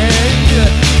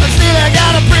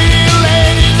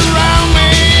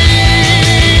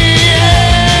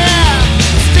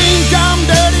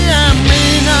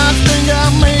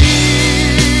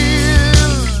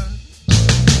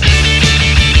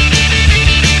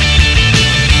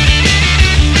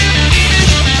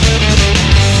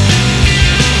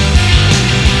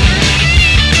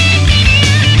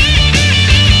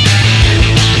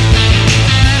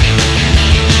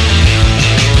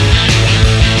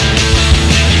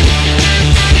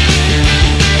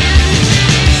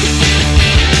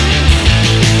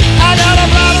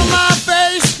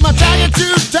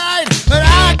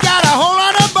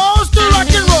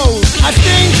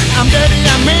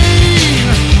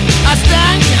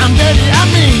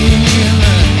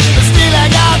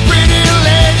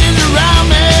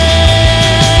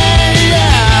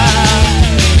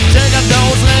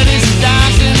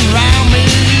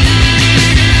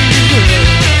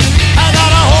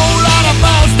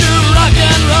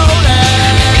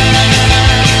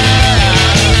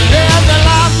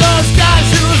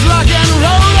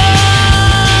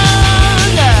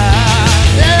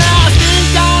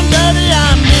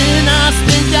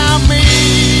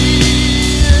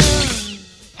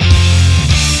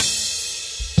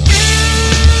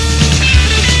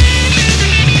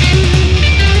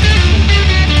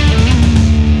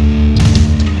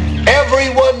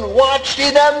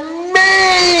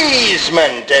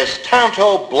amusement as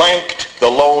Tonto blanked the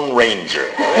Lone Ranger.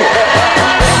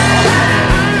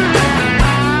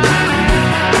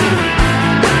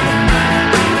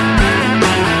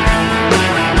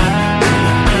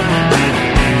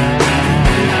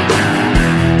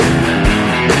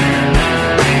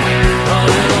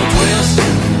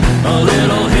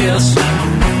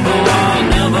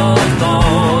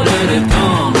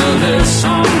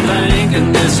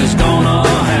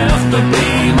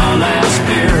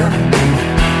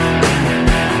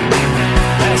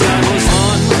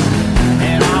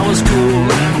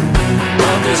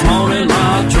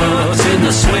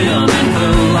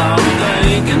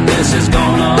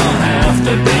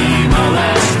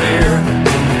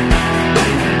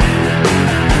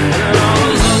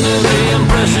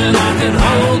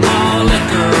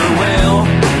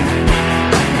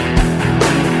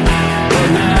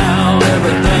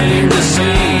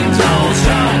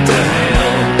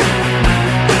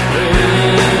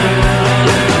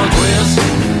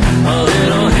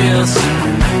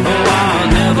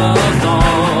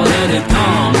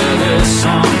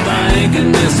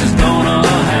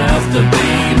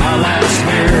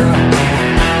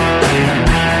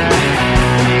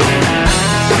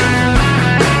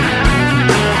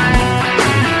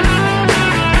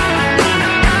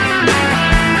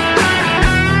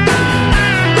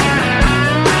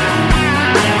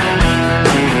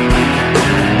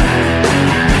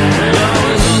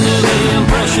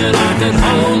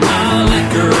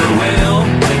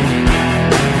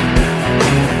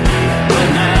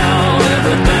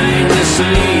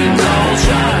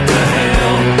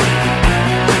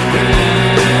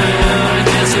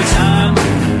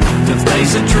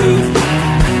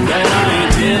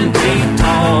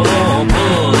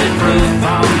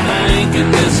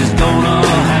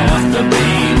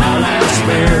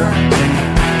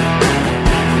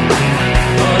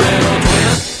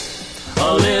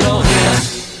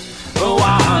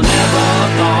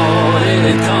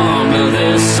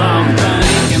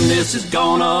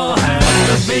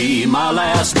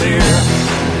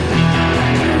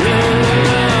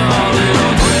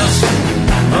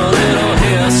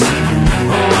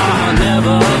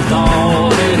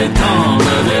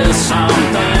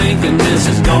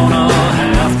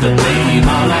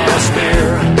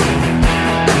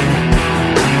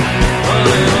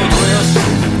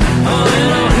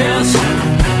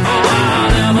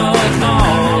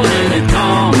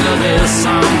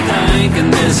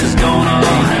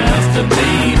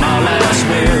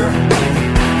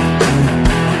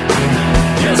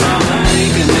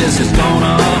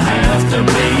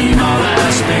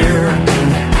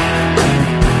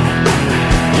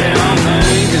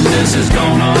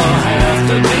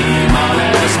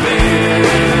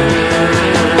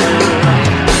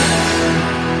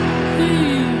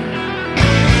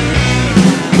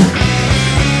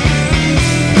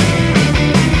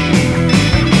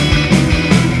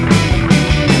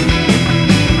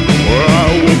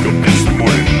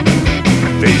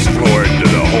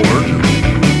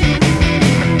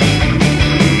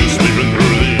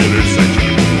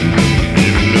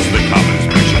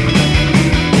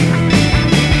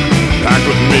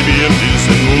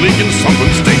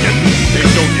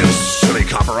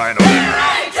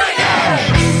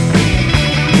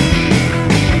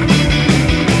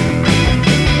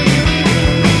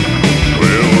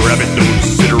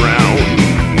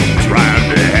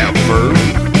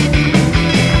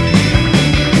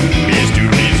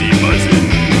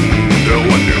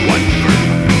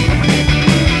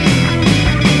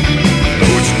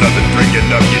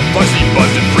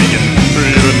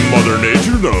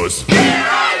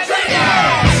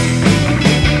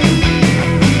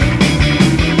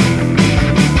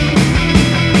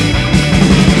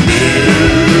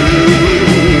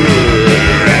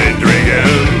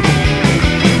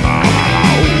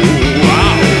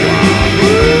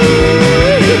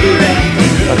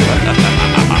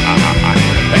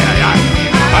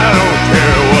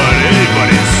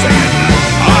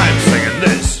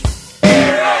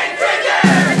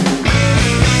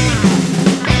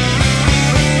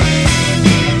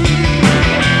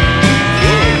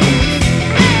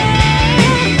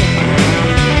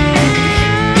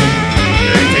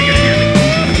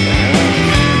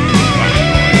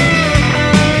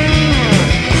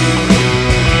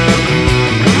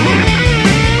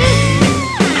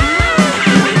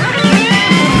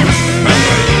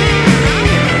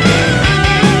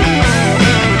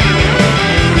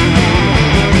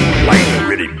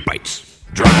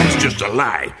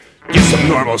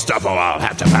 Stuff, or I'll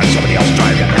have to have somebody else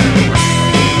drive it.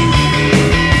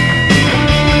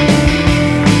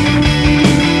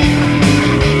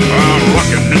 I'm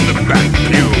rocking in the back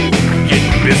pew,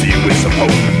 getting busy with some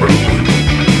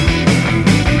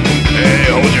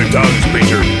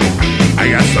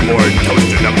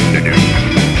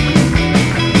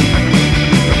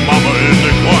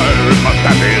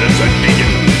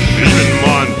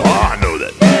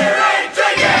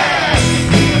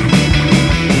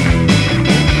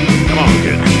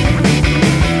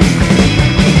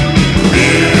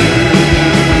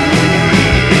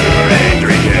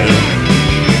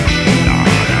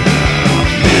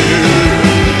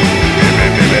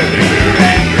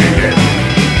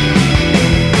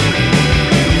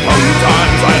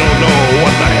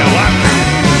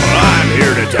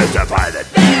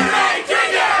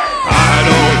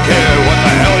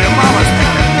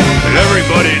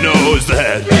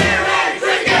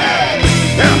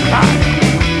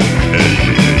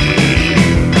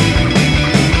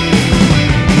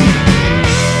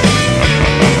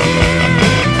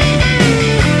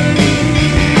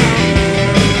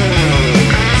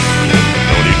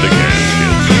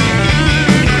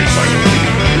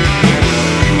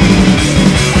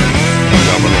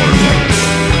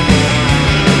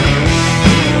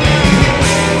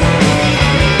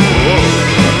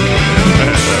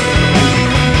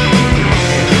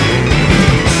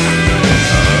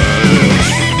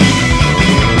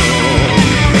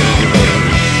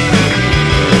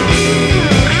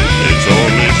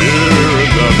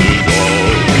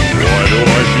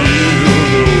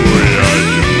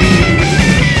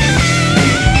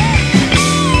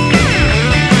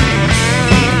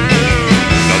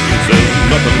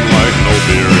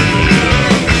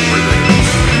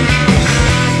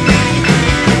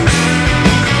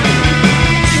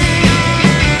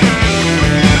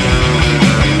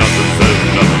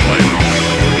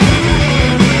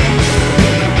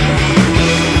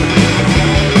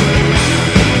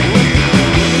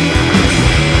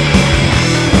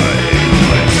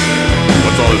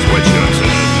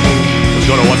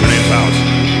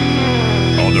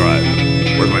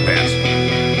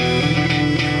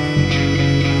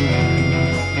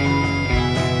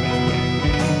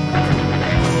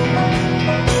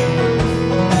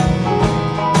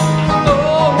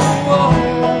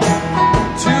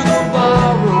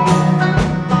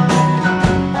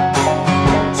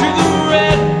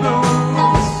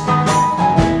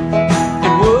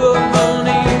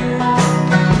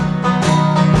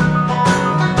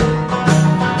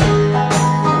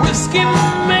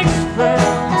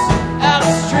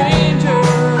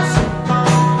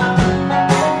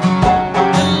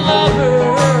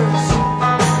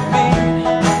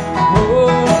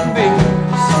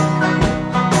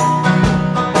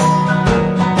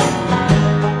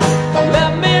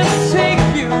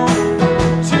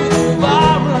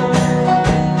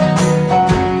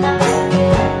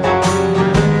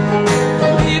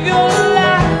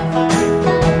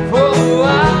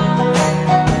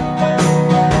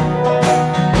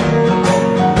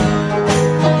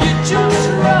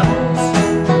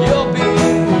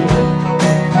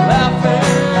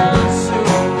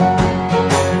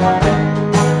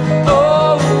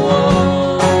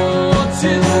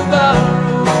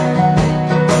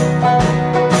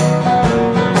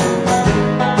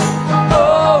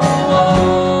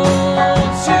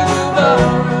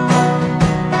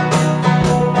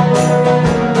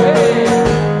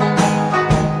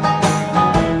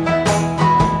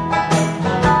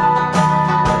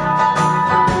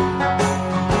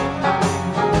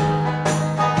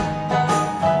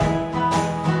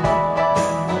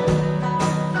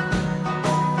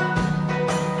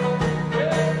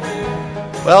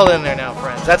Well then there now,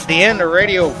 friends. That's the end of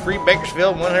Radio Free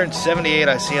Bakersfield 178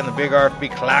 I see on the big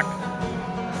RFB clock.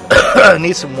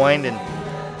 Need some winding.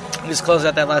 Just close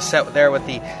out that last set there with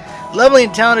the lovely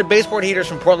and talented Baseboard Heaters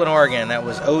from Portland, Oregon. That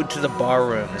was Ode to the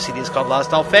Barroom. The CD is called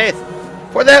Lost All Faith.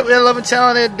 For that, we had love and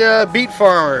talented Beat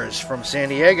Farmers from San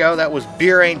Diego. That was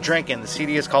Beer Ain't Drinking. The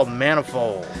CD is called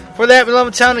Manifold. For that, we love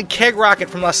and talented Keg Rocket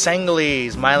from Los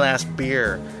Angeles. My Last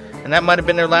Beer. And that might have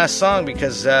been their last song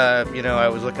because, I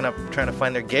was looking up trying to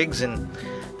find their gigs and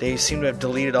they seem to have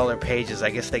deleted all their pages. I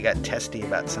guess they got testy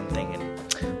about something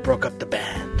and broke up the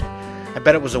band. I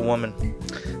bet it was a woman.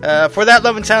 For that,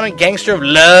 love and talented Gangster of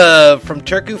Love from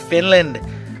Turku, Finland.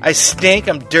 I stink,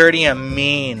 I'm dirty, I'm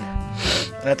mean.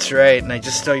 That's right, and I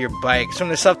just stole your bike. It's from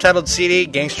the self-titled CD,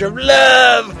 Gangster of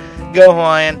Love. Go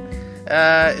Hawaiian.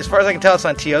 As far as I can tell, it's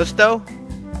on Tiesto.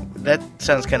 That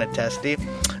sounds kind of testy.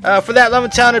 For that, love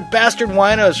and talented Bastard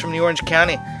Winos from the Orange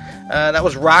County. That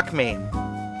was Rock Me.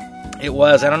 It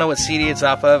was. I don't know what CD it's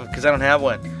off of because I don't have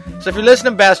one. So if you're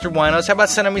listening to Bastard Winos, how about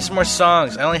sending me some more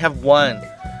songs? I only have one.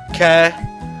 Okay?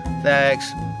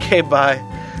 Thanks. Okay, bye.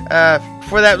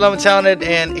 For that, love and talented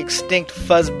and extinct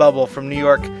Fuzz Bubble from New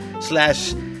York /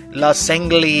 Los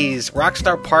Angeles.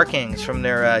 Rockstar Parkings from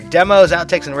their demos,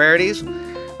 outtakes, and rarities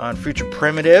on Future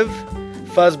Primitive.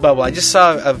 Fuzz Bubble. I just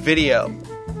saw a video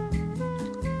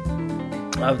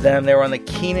of them. They were on the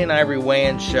Keenan Ivory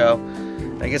Weigh-In show.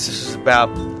 I guess this is about,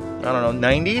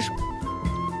 90s.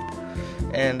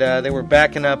 And they were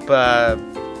backing up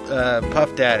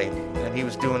Puff Daddy. And he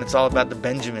was doing It's All About the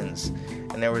Benjamins.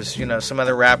 And there was, some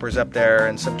other rappers up there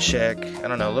and some chick.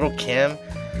 Little Kim.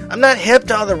 I'm not hip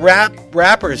to all the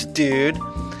rappers, dude.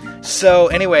 So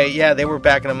anyway, yeah, they were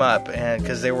backing him up and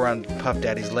because they were on Puff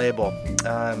Daddy's label.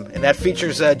 And that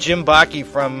features Jim Bakke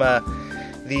from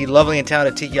the lovely and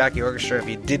talented Tiki-Yaki Orchestra, if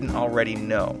you didn't already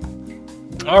know.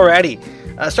 Alrighty.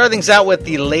 Start things out with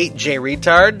the late Jay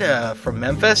Retard from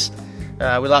Memphis.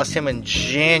 We lost him in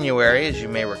January, as you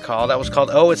may recall. That was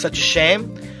called Oh, It's Such a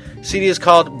Shame. CD is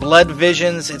called Blood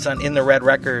Visions. It's on In the Red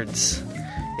Records.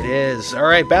 It is.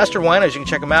 Alright, Bastard Winos, you can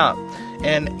check them out.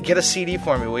 And get a CD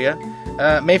for me, will ya?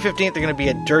 May 15th, they're going to be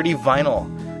at Dirty Vinyl.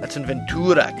 That's in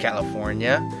Ventura,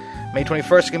 California. May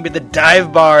 21st, it's going to be the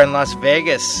Dive Bar in Las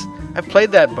Vegas. I've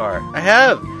played that bar. I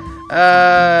have.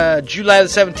 July the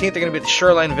 17th, they're going to be at the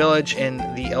Shoreline Village in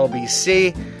the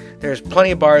LBC. There's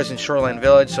plenty of bars in Shoreline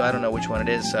Village, so I don't know which one it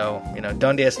is. So,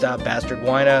 Donde Está Bastard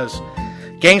Winos.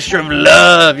 Gangster of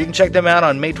Love. You can check them out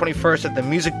on May 21st at the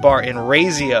Music Bar in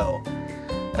Razio.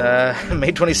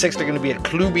 May 26th, they're going to be at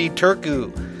Klubi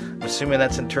Turku. I'm assuming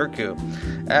that's in Turku.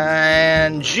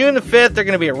 And June the 5th, they're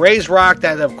going to be at Ray's Rock.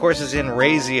 That, of course, is in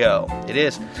Razio. It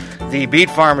is. The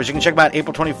Beat Farmers, you can check them out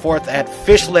April 24th at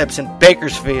Fish Lips in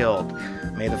Bakersfield.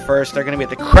 May the 1st, they're going to be at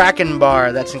the Kraken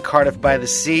Bar. That's in Cardiff by the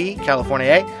Sea,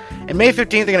 California. And May 15th,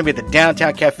 they're going to be at the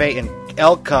Downtown Cafe in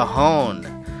El Cajon.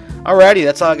 Alrighty,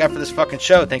 that's all I got for this fucking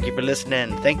show. Thank you for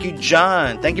listening. Thank you,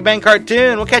 John. Thank you, Ben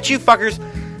Cartoon. We'll catch you fuckers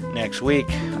next week.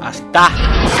 Hasta.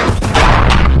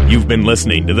 You've been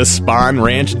listening to the Spawn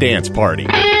Ranch Dance Party.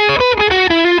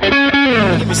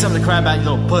 Give me something to cry about, you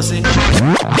little pussy.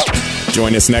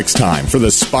 Join us next time for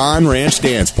the Spawn Ranch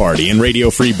Dance Party in Radio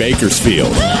Free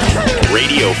Bakersfield.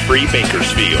 Radio Free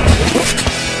Bakersfield.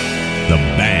 The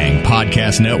Bang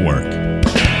Podcast Network.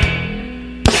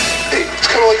 Hey, it's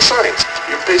kind of like science.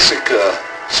 Your basic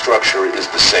structure is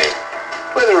the same,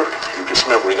 whether you're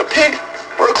dismembering a pig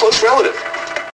or a close relative.